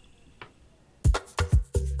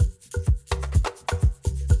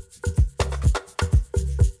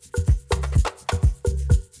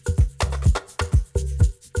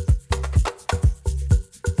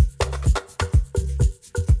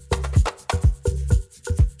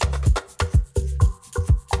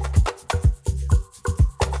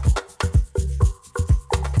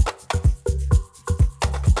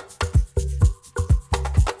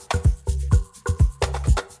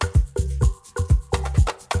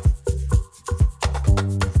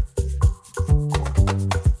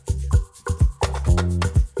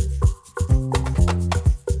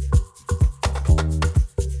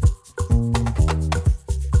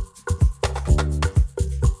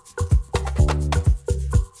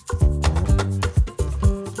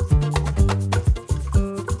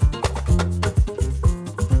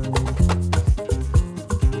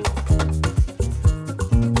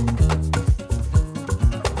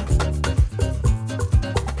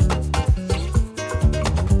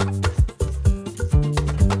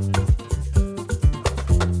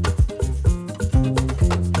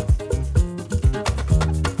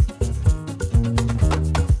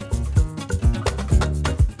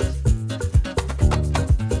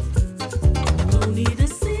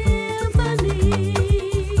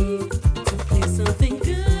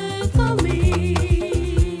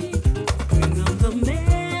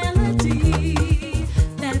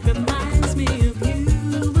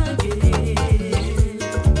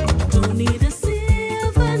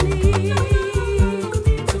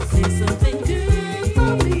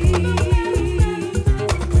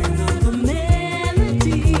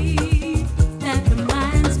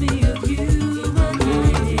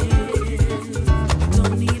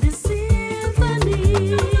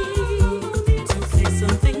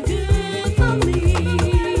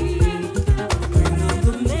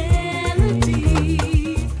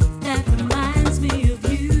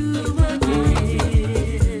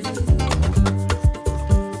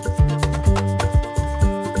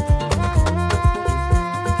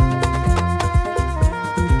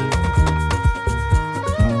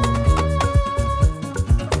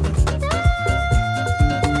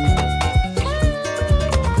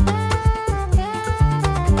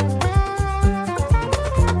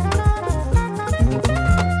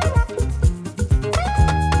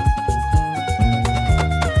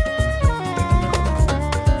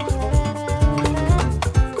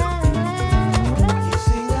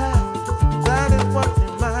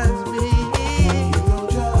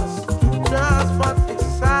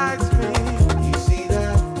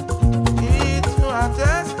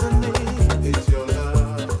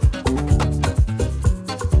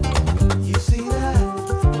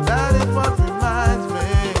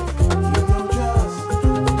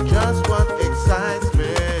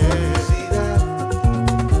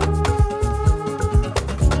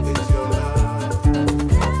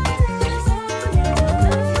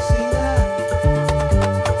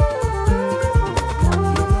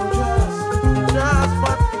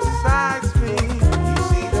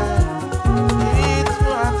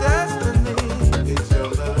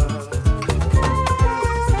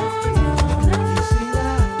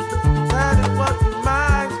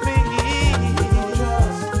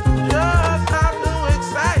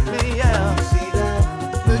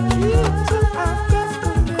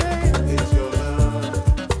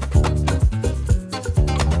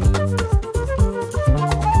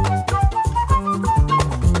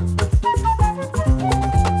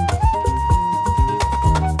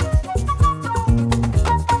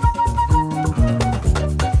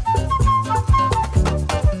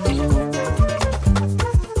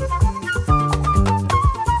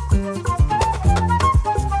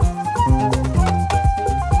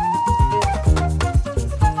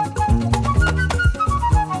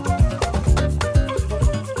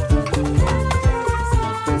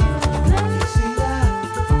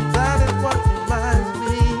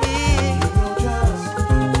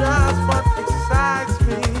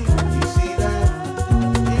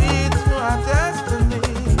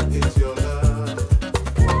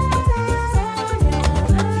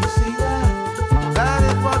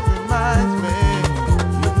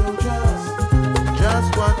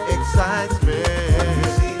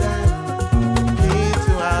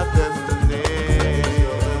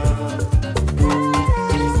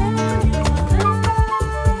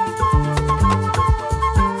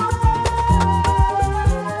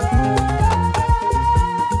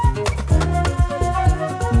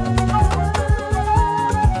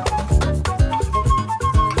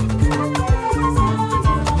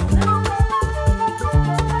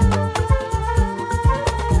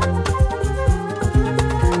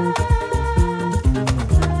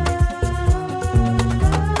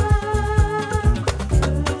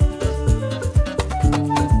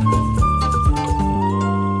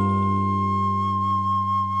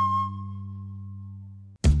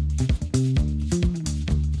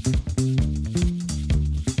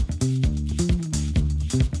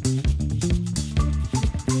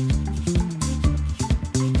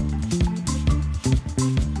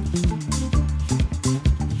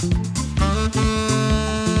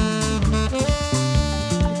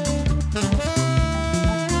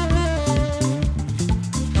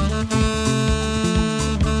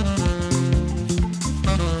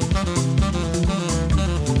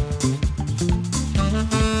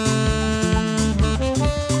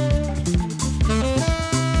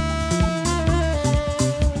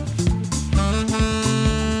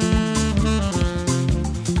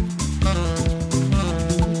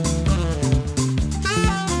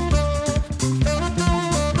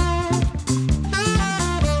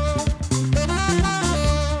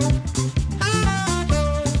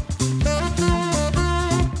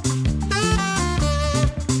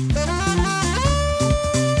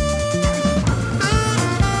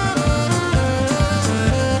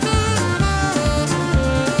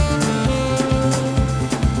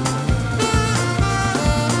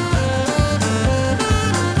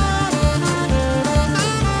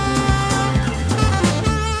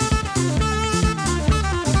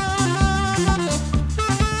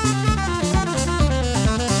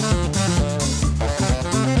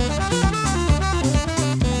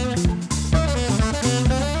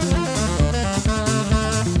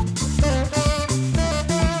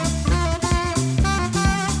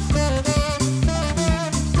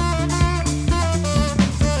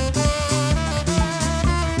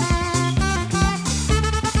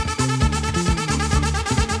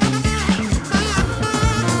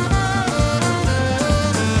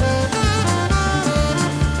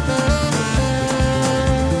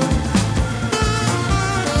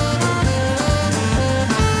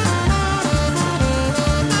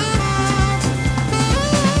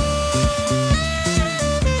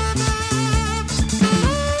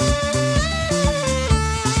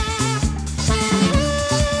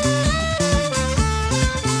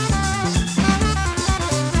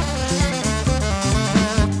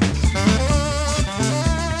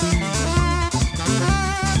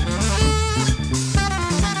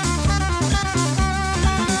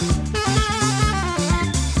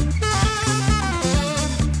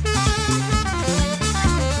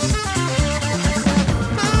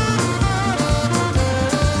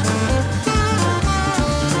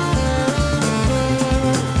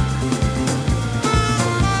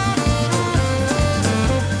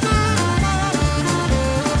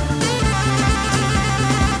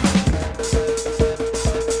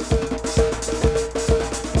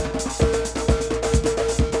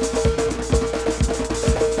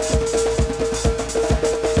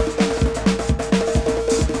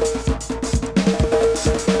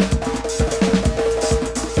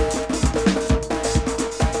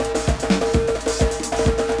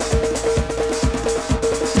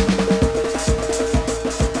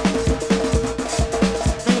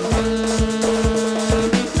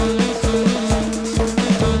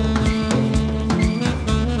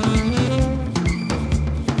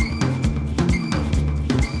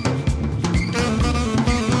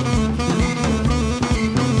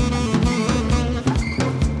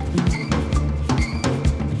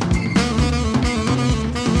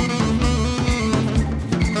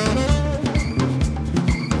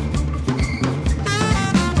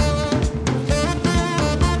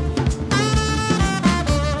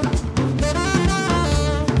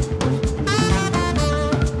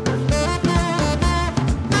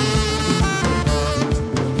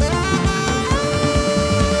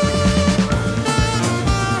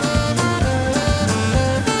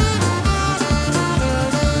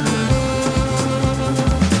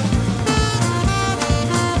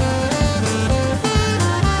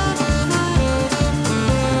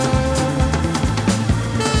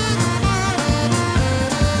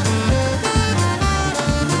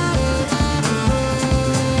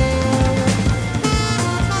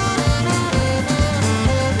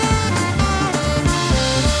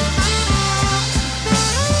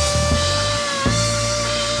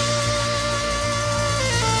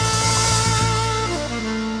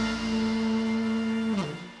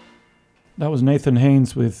 That was Nathan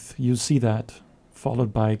Haynes with You See That,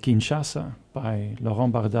 followed by Kinshasa by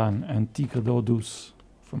Laurent Bardanne and Tigre DOUCE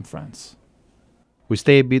from France. We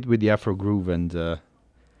stay a bit with the Afro groove, and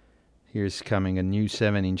here's coming a new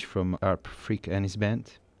 7-inch from ARP FRIQUE and his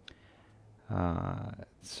band. The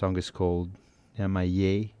song is called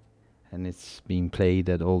MIA, and it's being played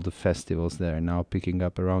at all the festivals that are now picking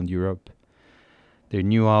up around Europe. Their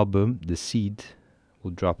new album, The Seed, will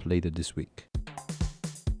drop later this week.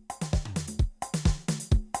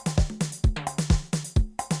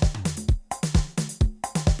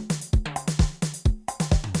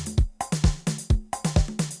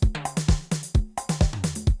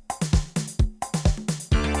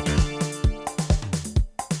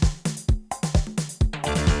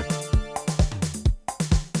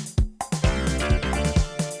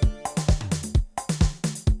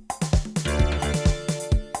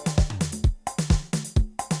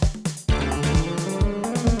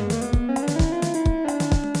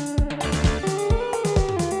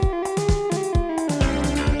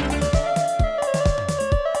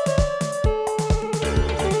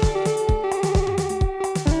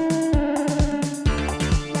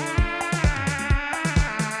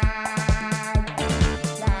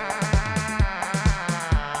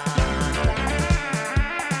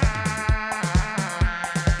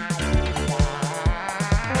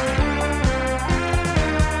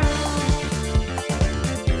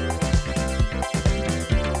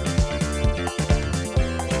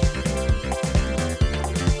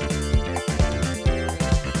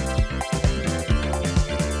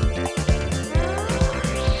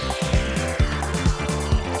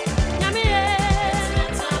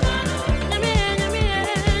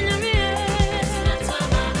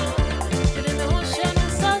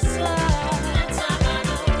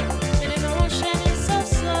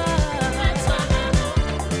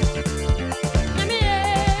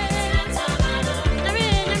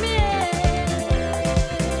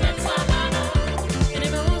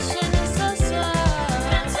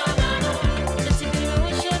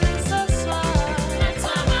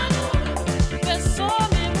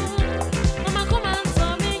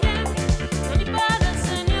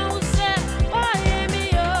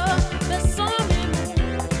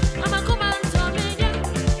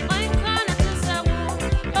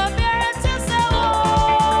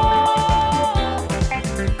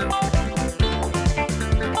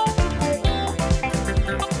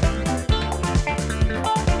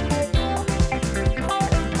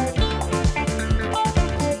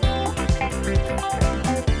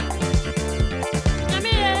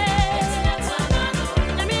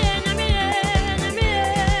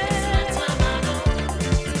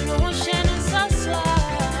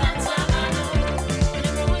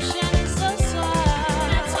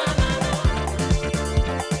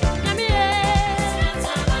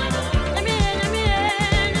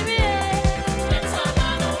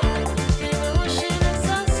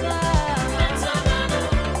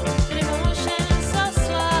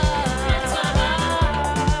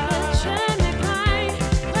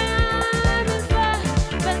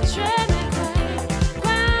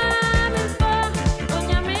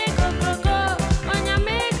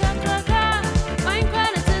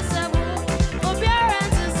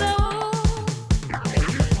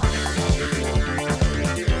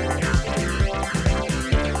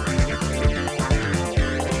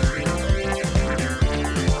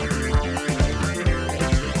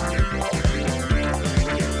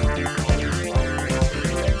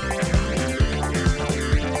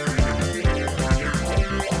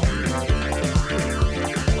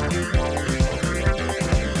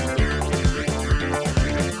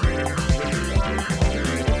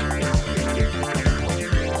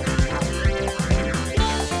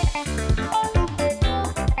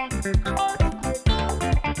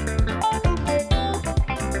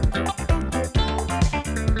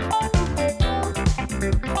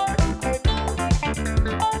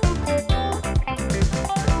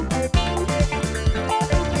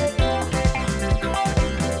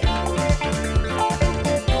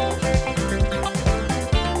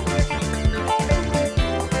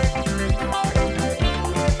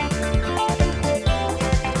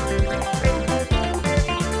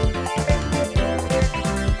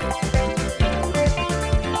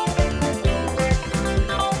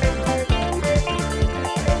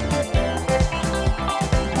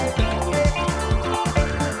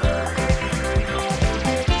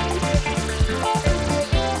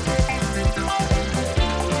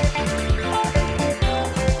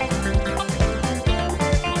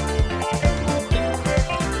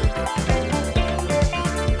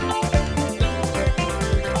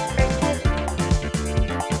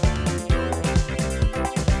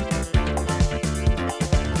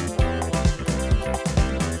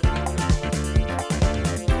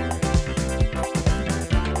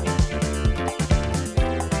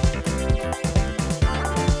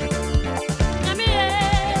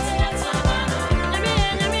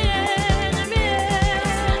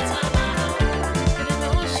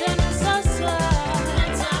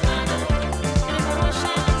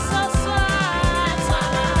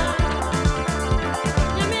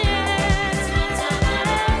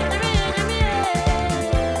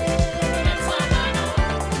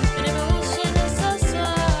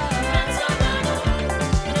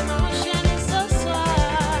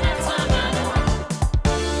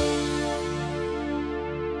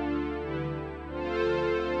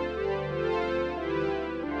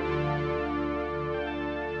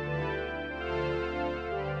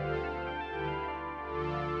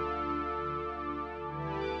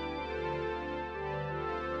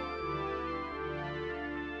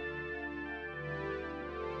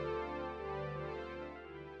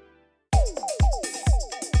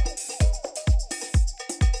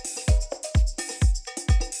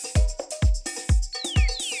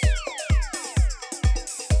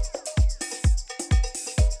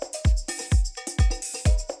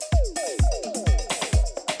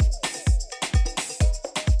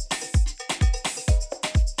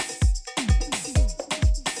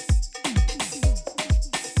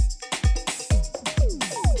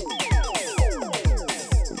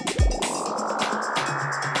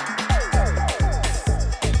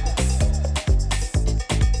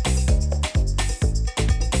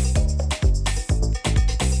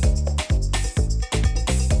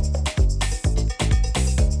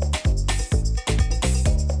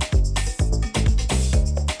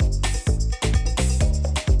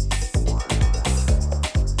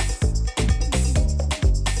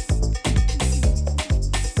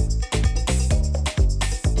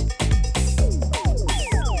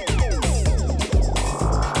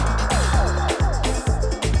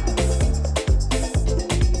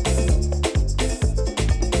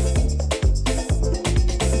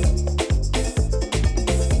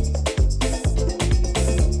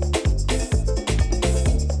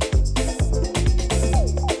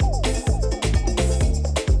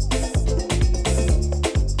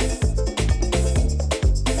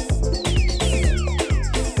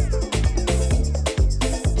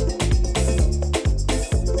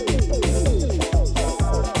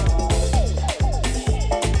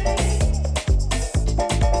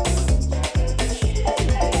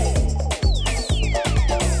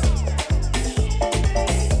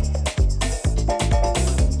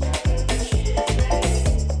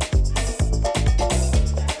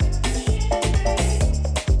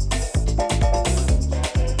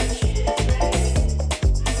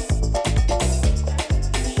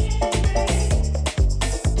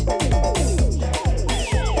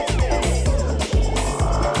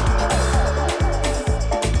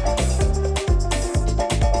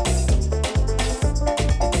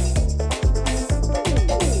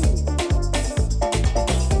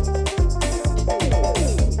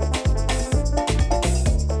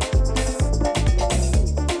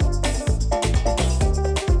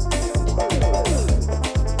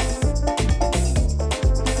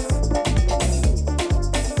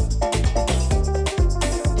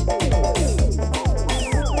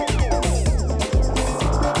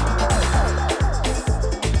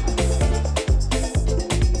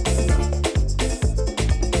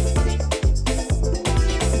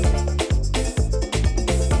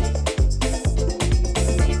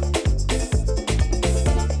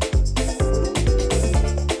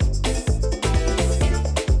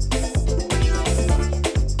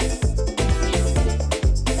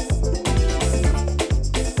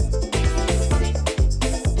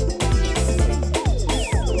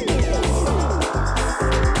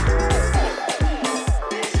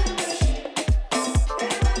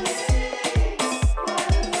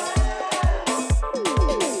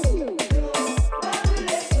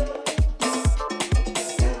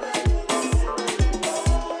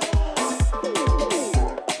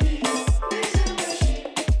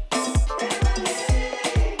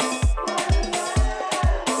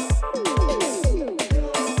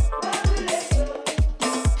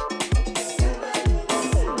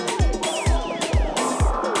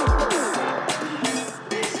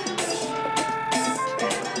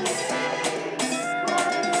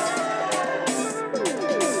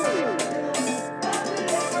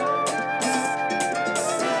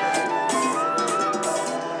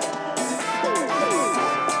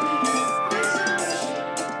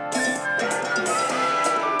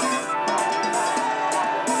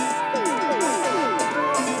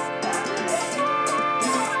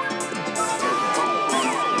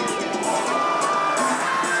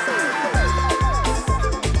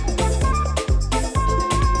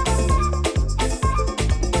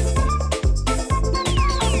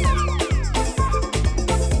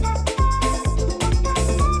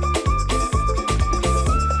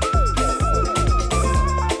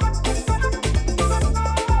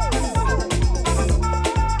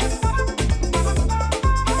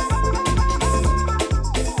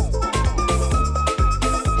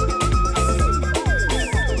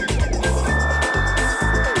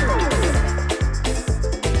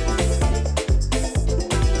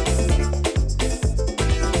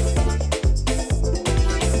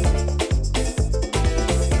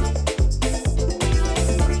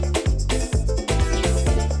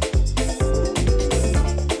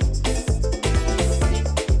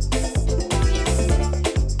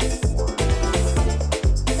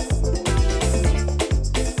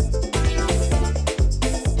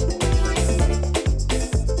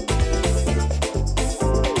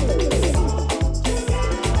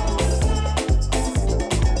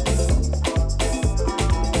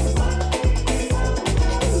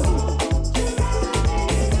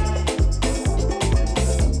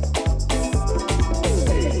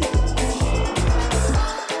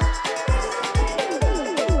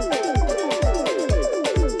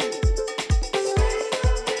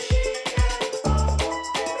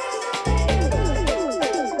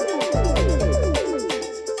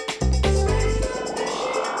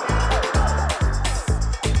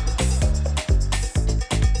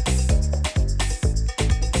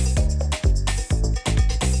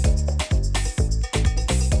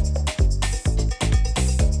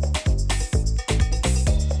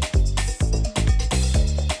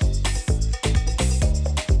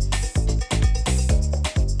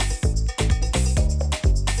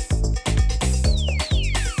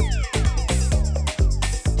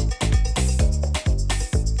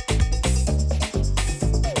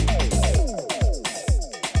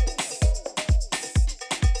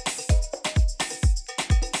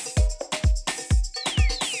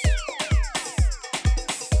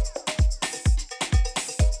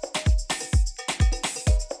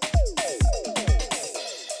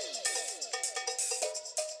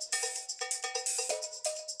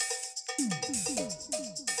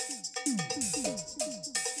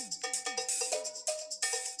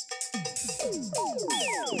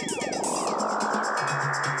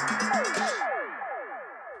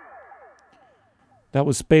 That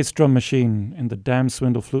was Space Drum Machine in the Damn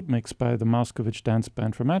Swindle Flute mix by the MAUSKOVIC Dance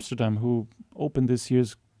Band from Amsterdam, who opened this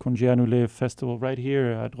year's Congé Annulé festival right here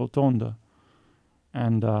at Rotonde.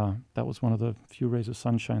 And that was one of the few rays of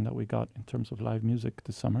sunshine that we got in terms of live music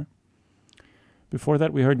this summer. Before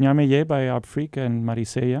that, we heard Nyameye by ARP FRIQUE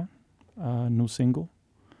Mariseya, new single.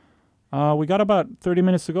 We got about 30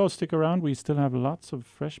 minutes to go. Stick around. We still have lots of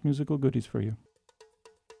fresh musical goodies for you.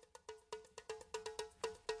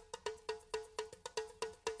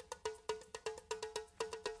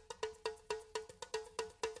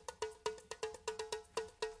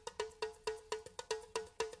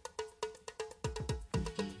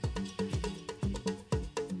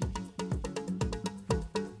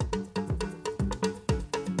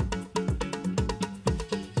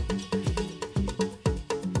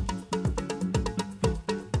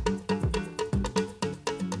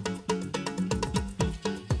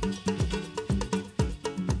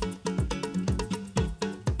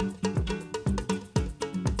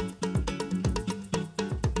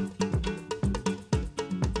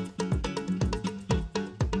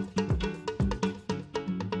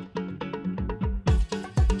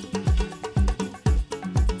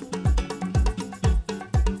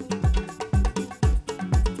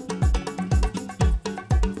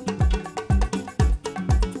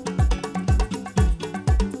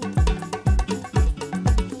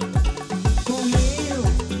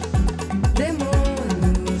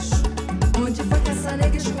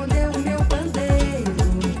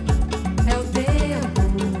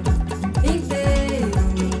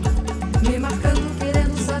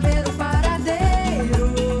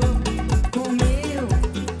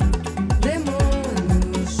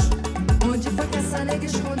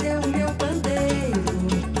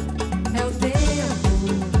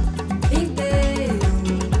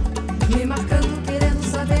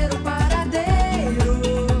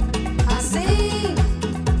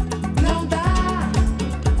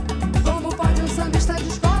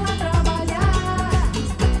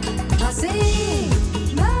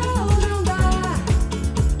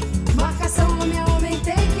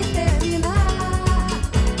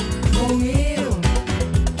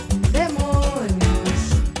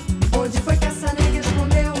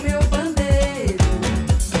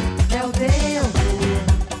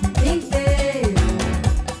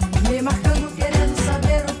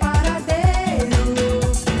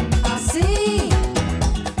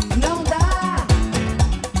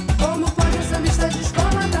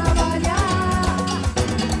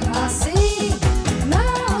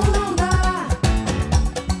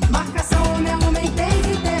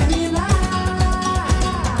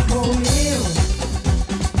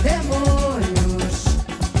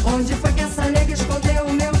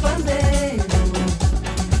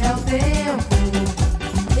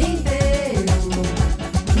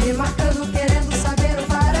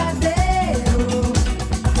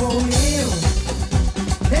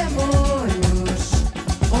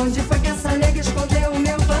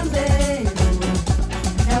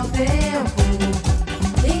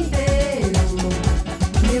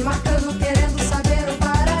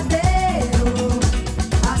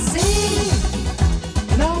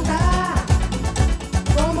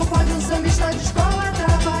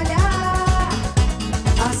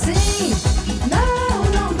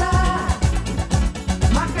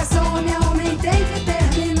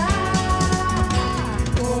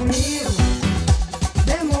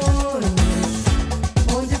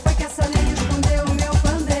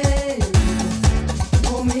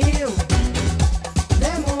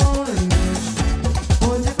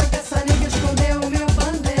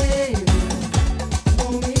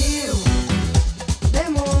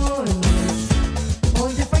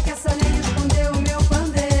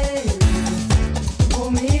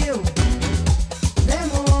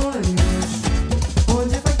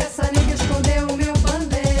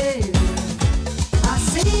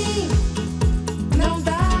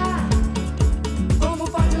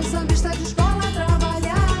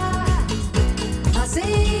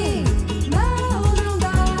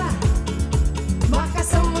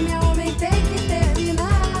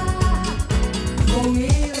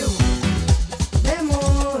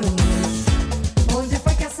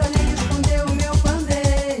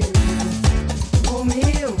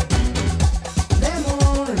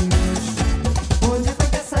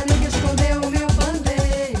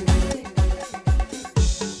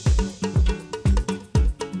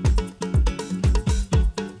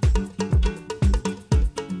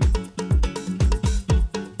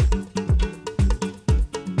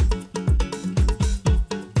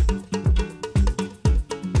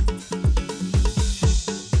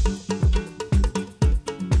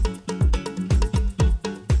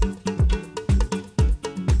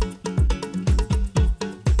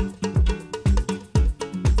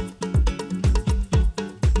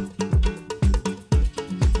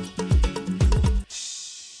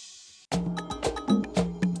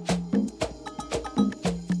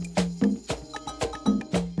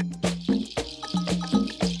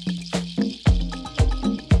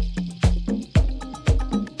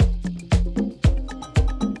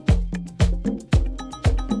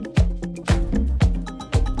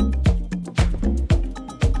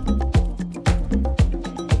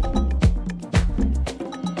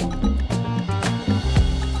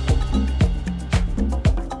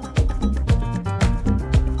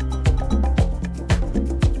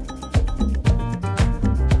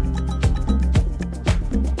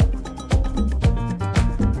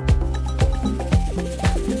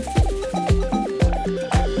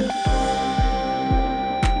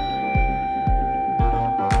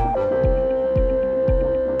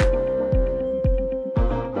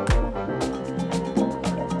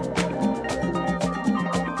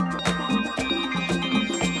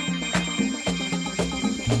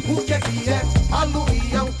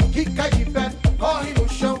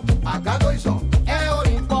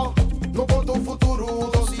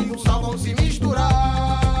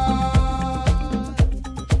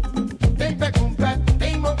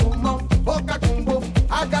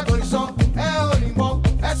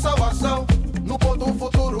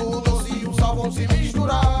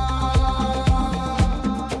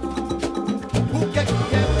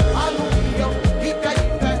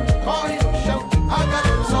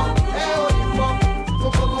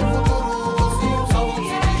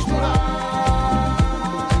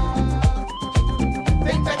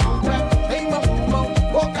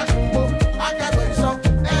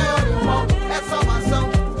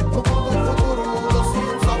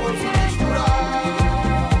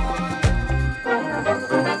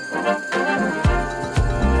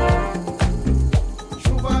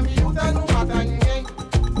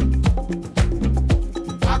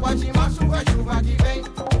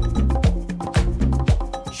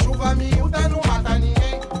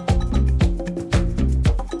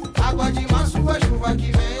 chuva, chuva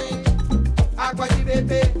que vem. Água de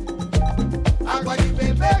beber,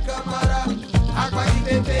 camarada. Água de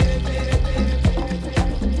beber.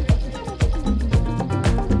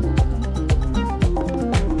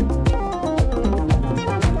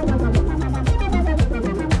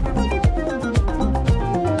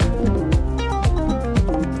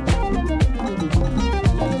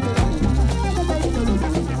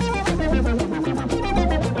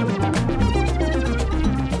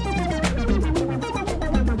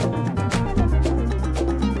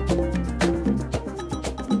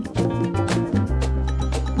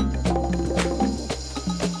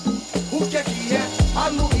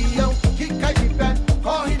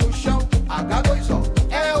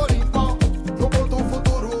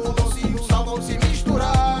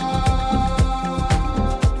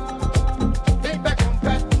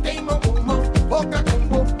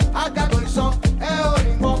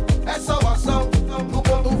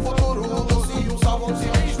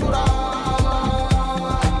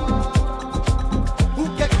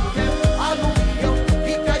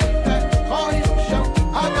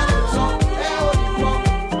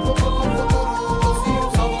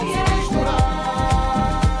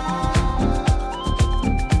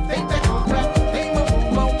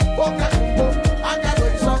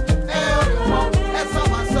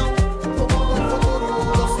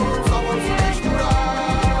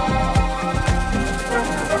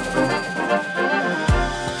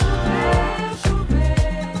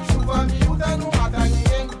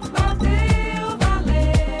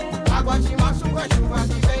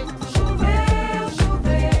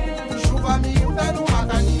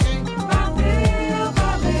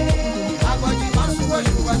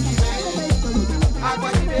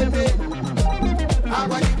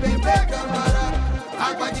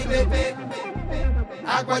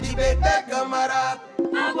 Água de beber, camarada.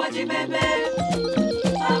 Água de beber.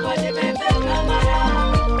 Água de beber, camarada.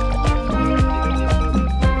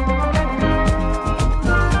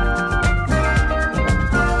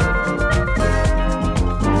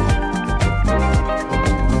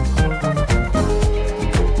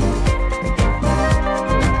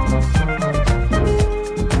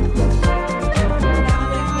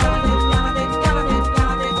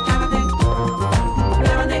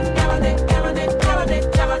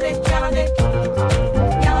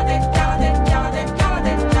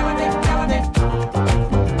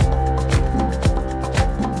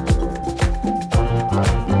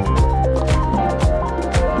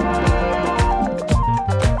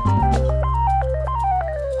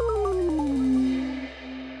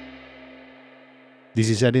 This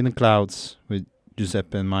is Head in the Clouds with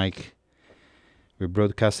Giuseppe and Mike. We're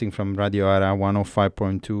broadcasting from Radio ARA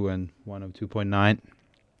 105.2 and 102.9.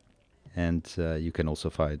 And you can also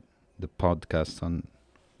find the podcast on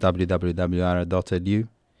www.ara.lu.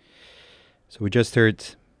 So we just heard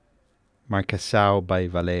Marcassau by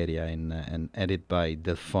Valeria and edit by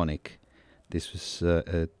Delphonic. This was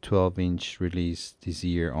a 12-inch release this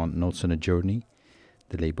year on Notes on a Journey,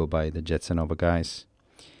 the label by the Jetsanova guys.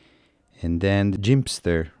 And then the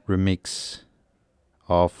Jimpster remix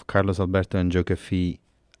of Carlos Alberto and Joe Cafi,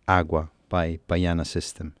 Agua by Baiana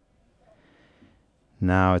System.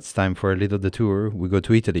 Now it's time for a little detour. We go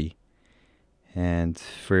to Italy. And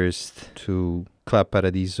first to Club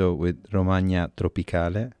Paradiso with Romagna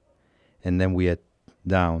Tropicale. And then we head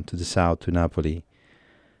down to the south to Napoli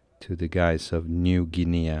to the guys of New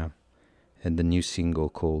Guinea and the new single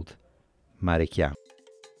called Mare Chiamo.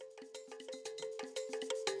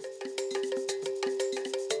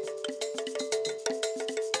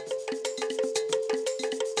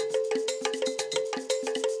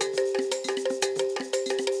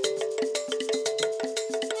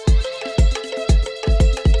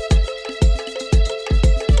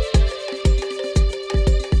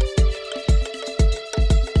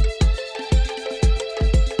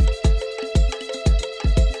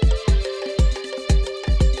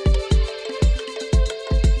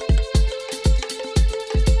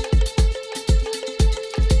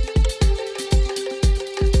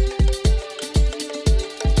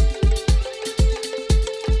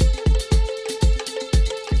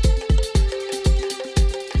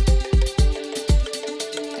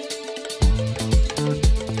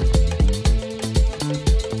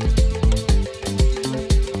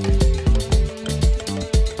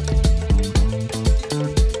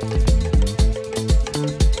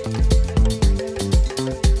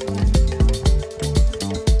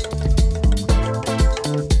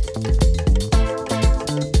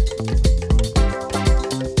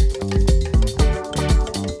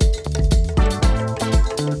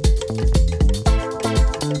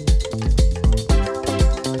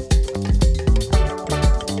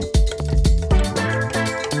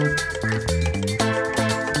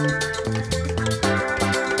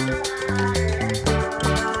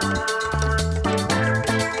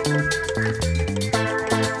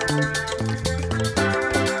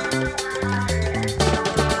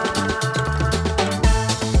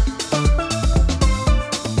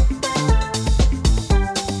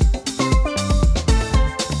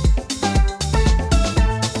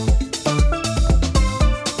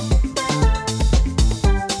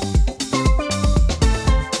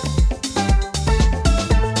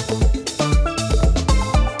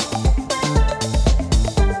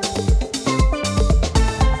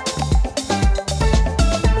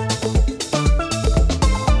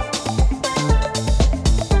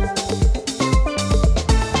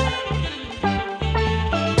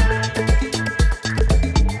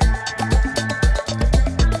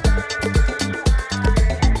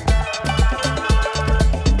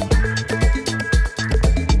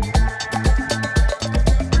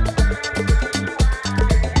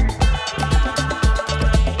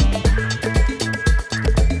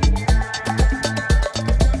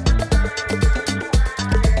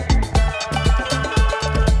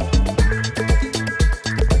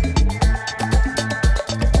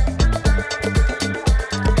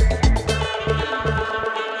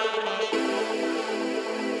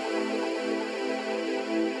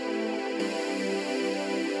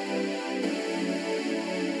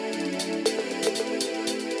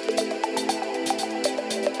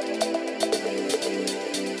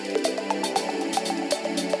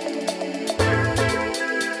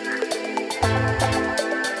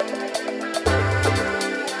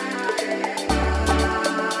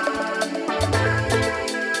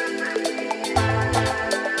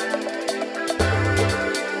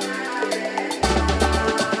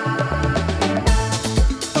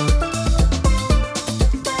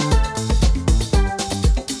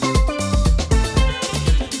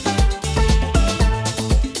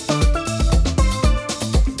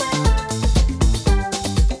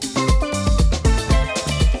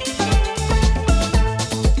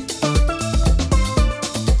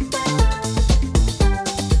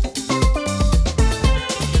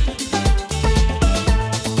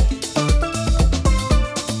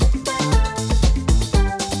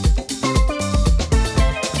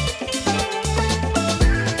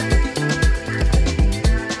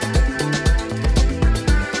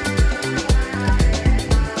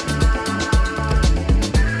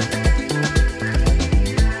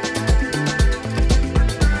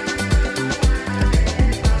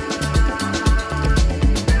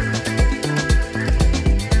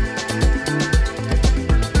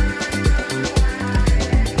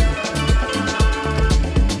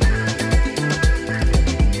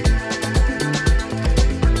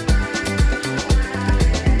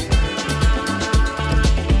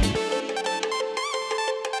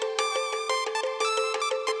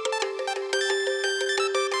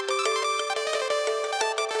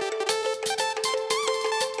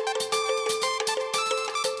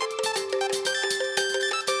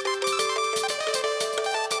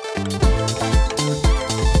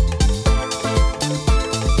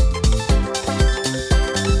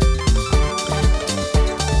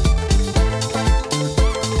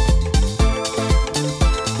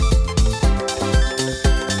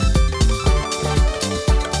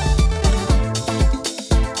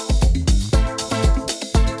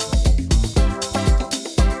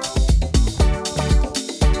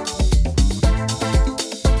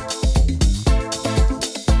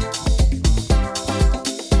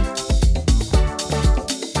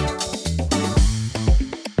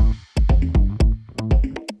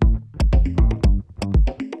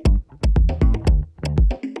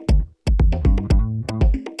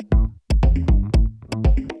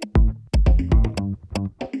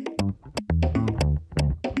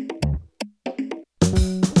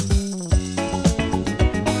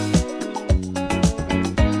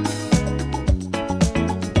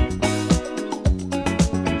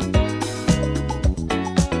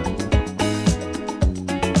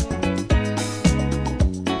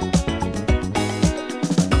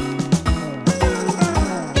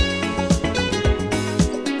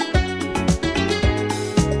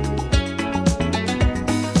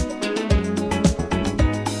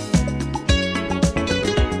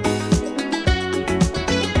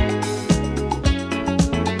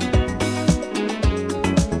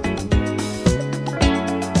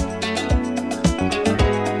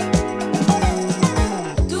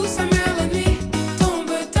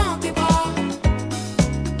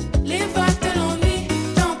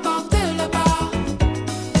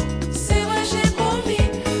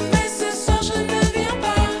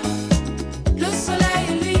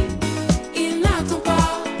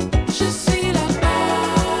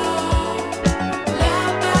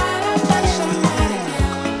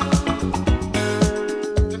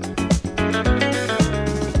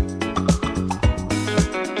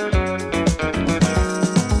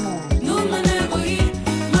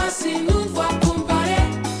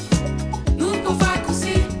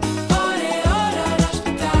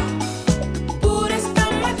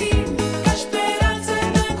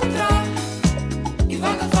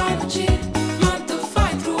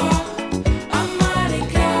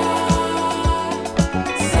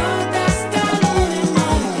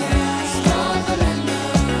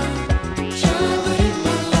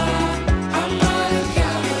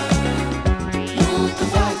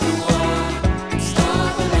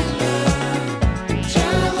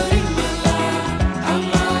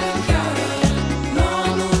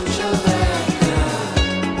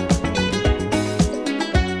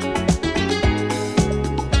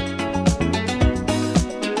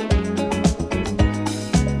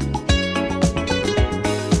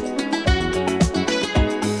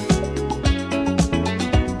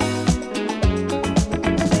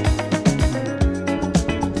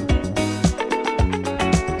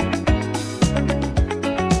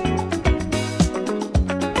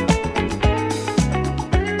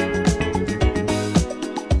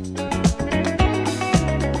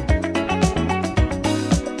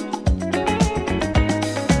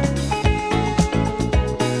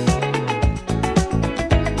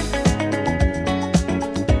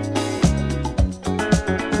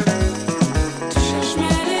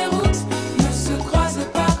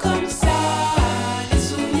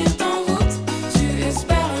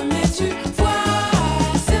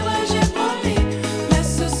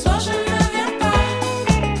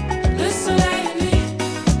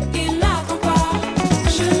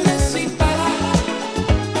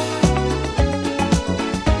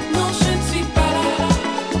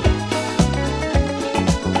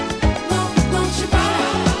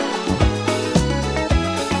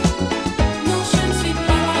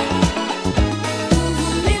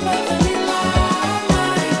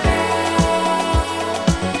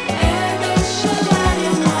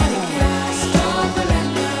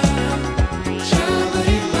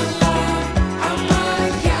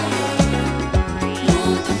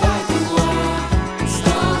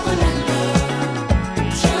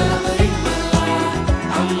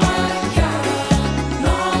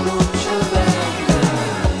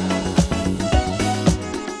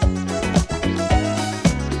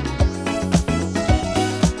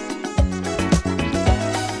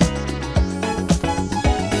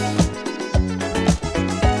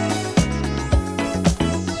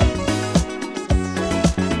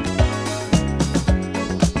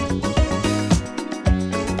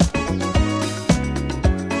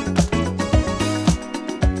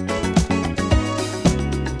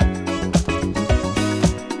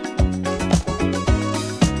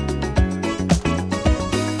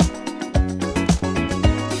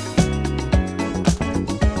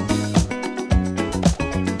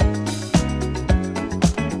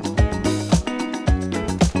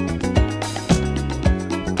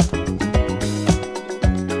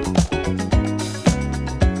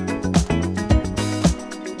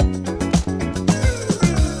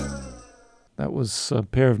 folks. A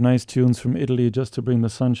pair of nice tunes from Italy just to bring the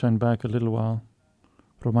sunshine back a little while.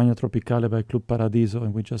 Romagno Tropicale by Club Paradiso,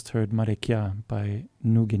 and we just heard Marecchia by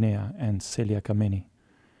New Guinea and Celia Kameni.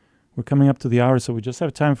 We're coming up to the hour, so we just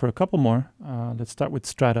have time for a couple more. Let's start with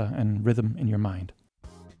Strata and Rhythm in Your Mind.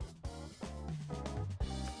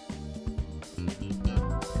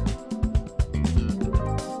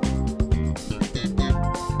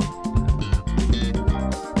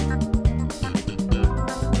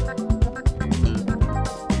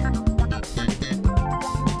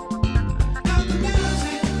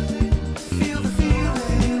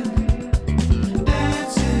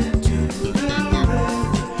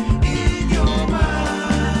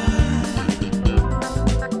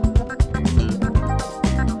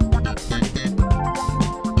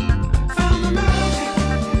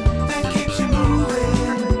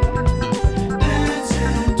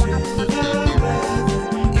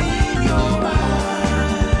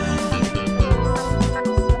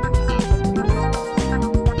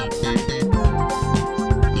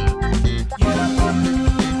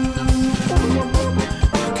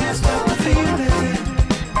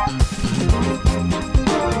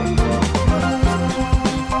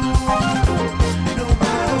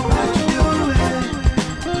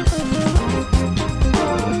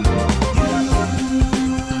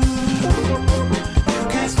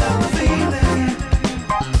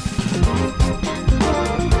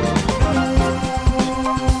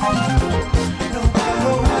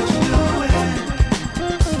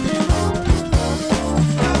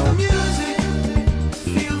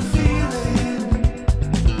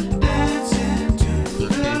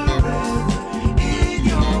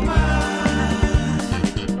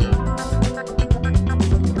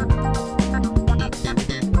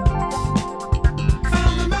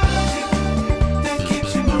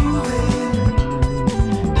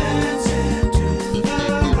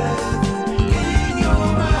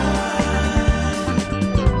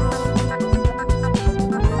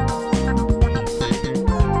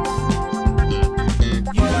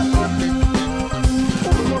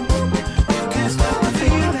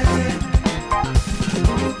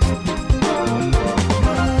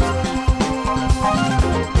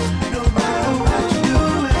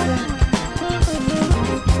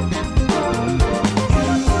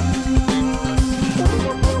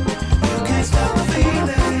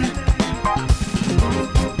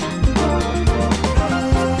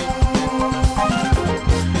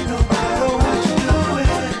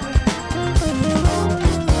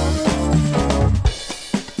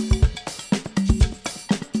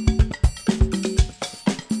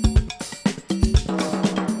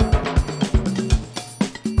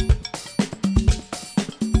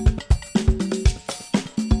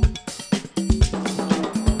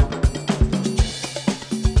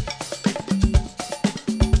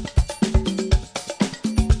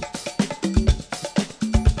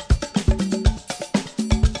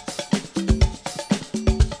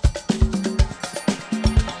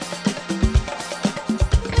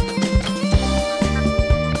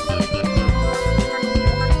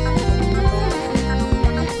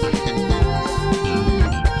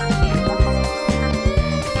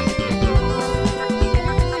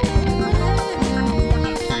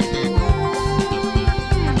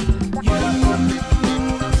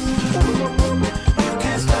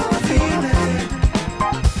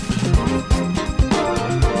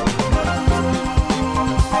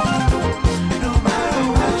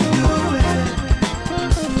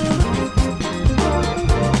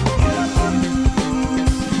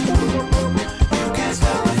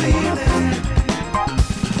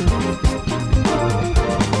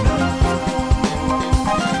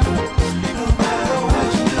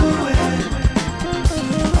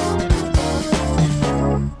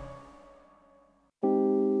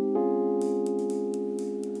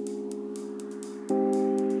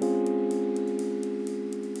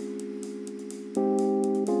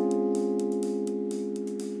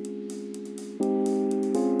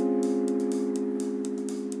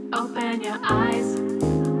 Open your eyes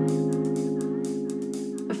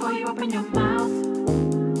before you open your mouth.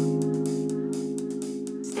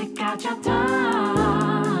 Stick out your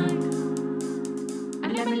tongue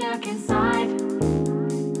and let me look inside.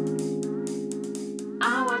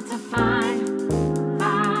 I want to find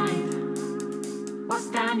what's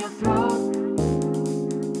down your throat.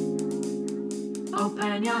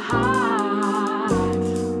 Open your heart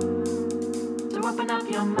to open up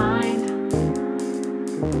your mind.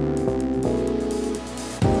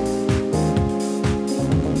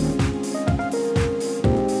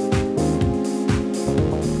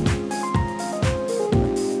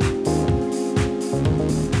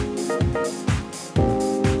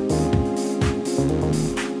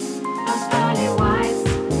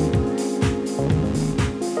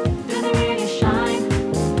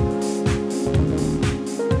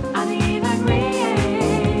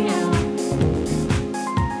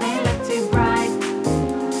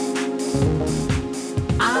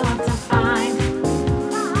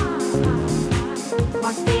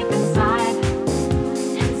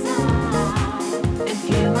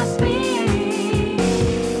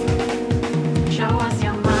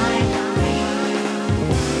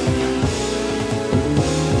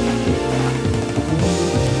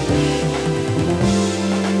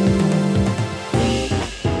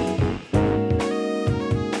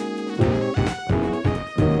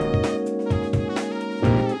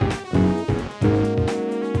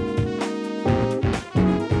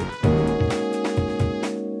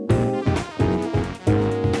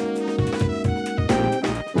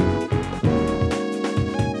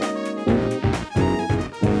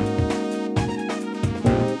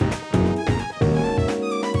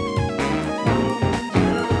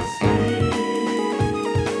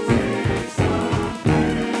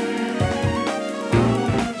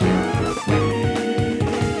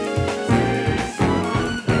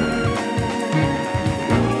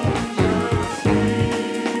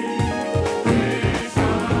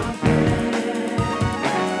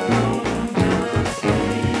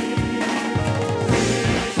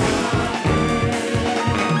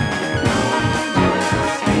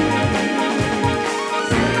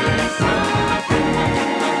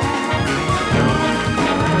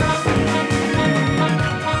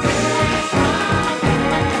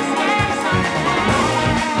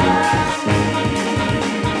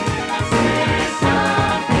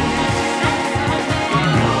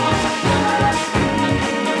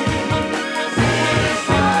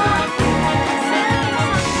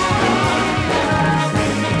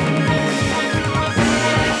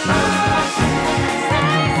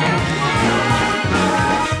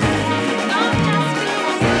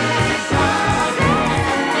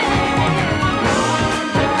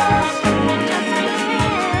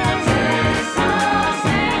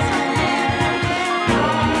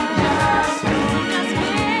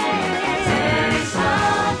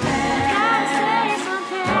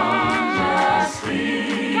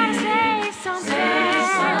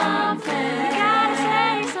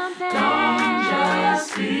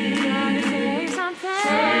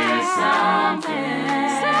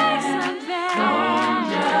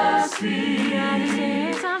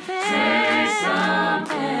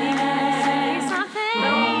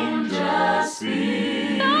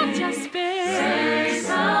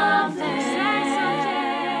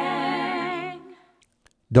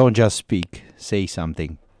 Don't just speak, say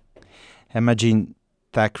something. Imagine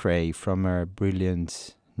TIGRE from her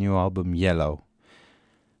brilliant new album Yellow.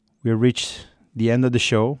 We reached the end of the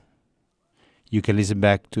show. You can listen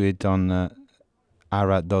back to it on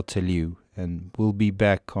ARA.lu, and we'll be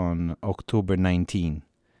back on October 19.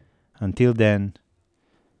 Until then,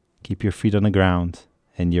 keep your feet on the ground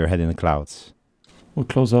and your head in the clouds. We'll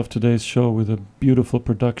close off today's show with a beautiful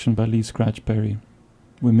production by Lee Scratch Perry.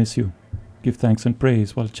 We miss you. Give thanks and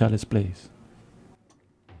praise while Chalice plays.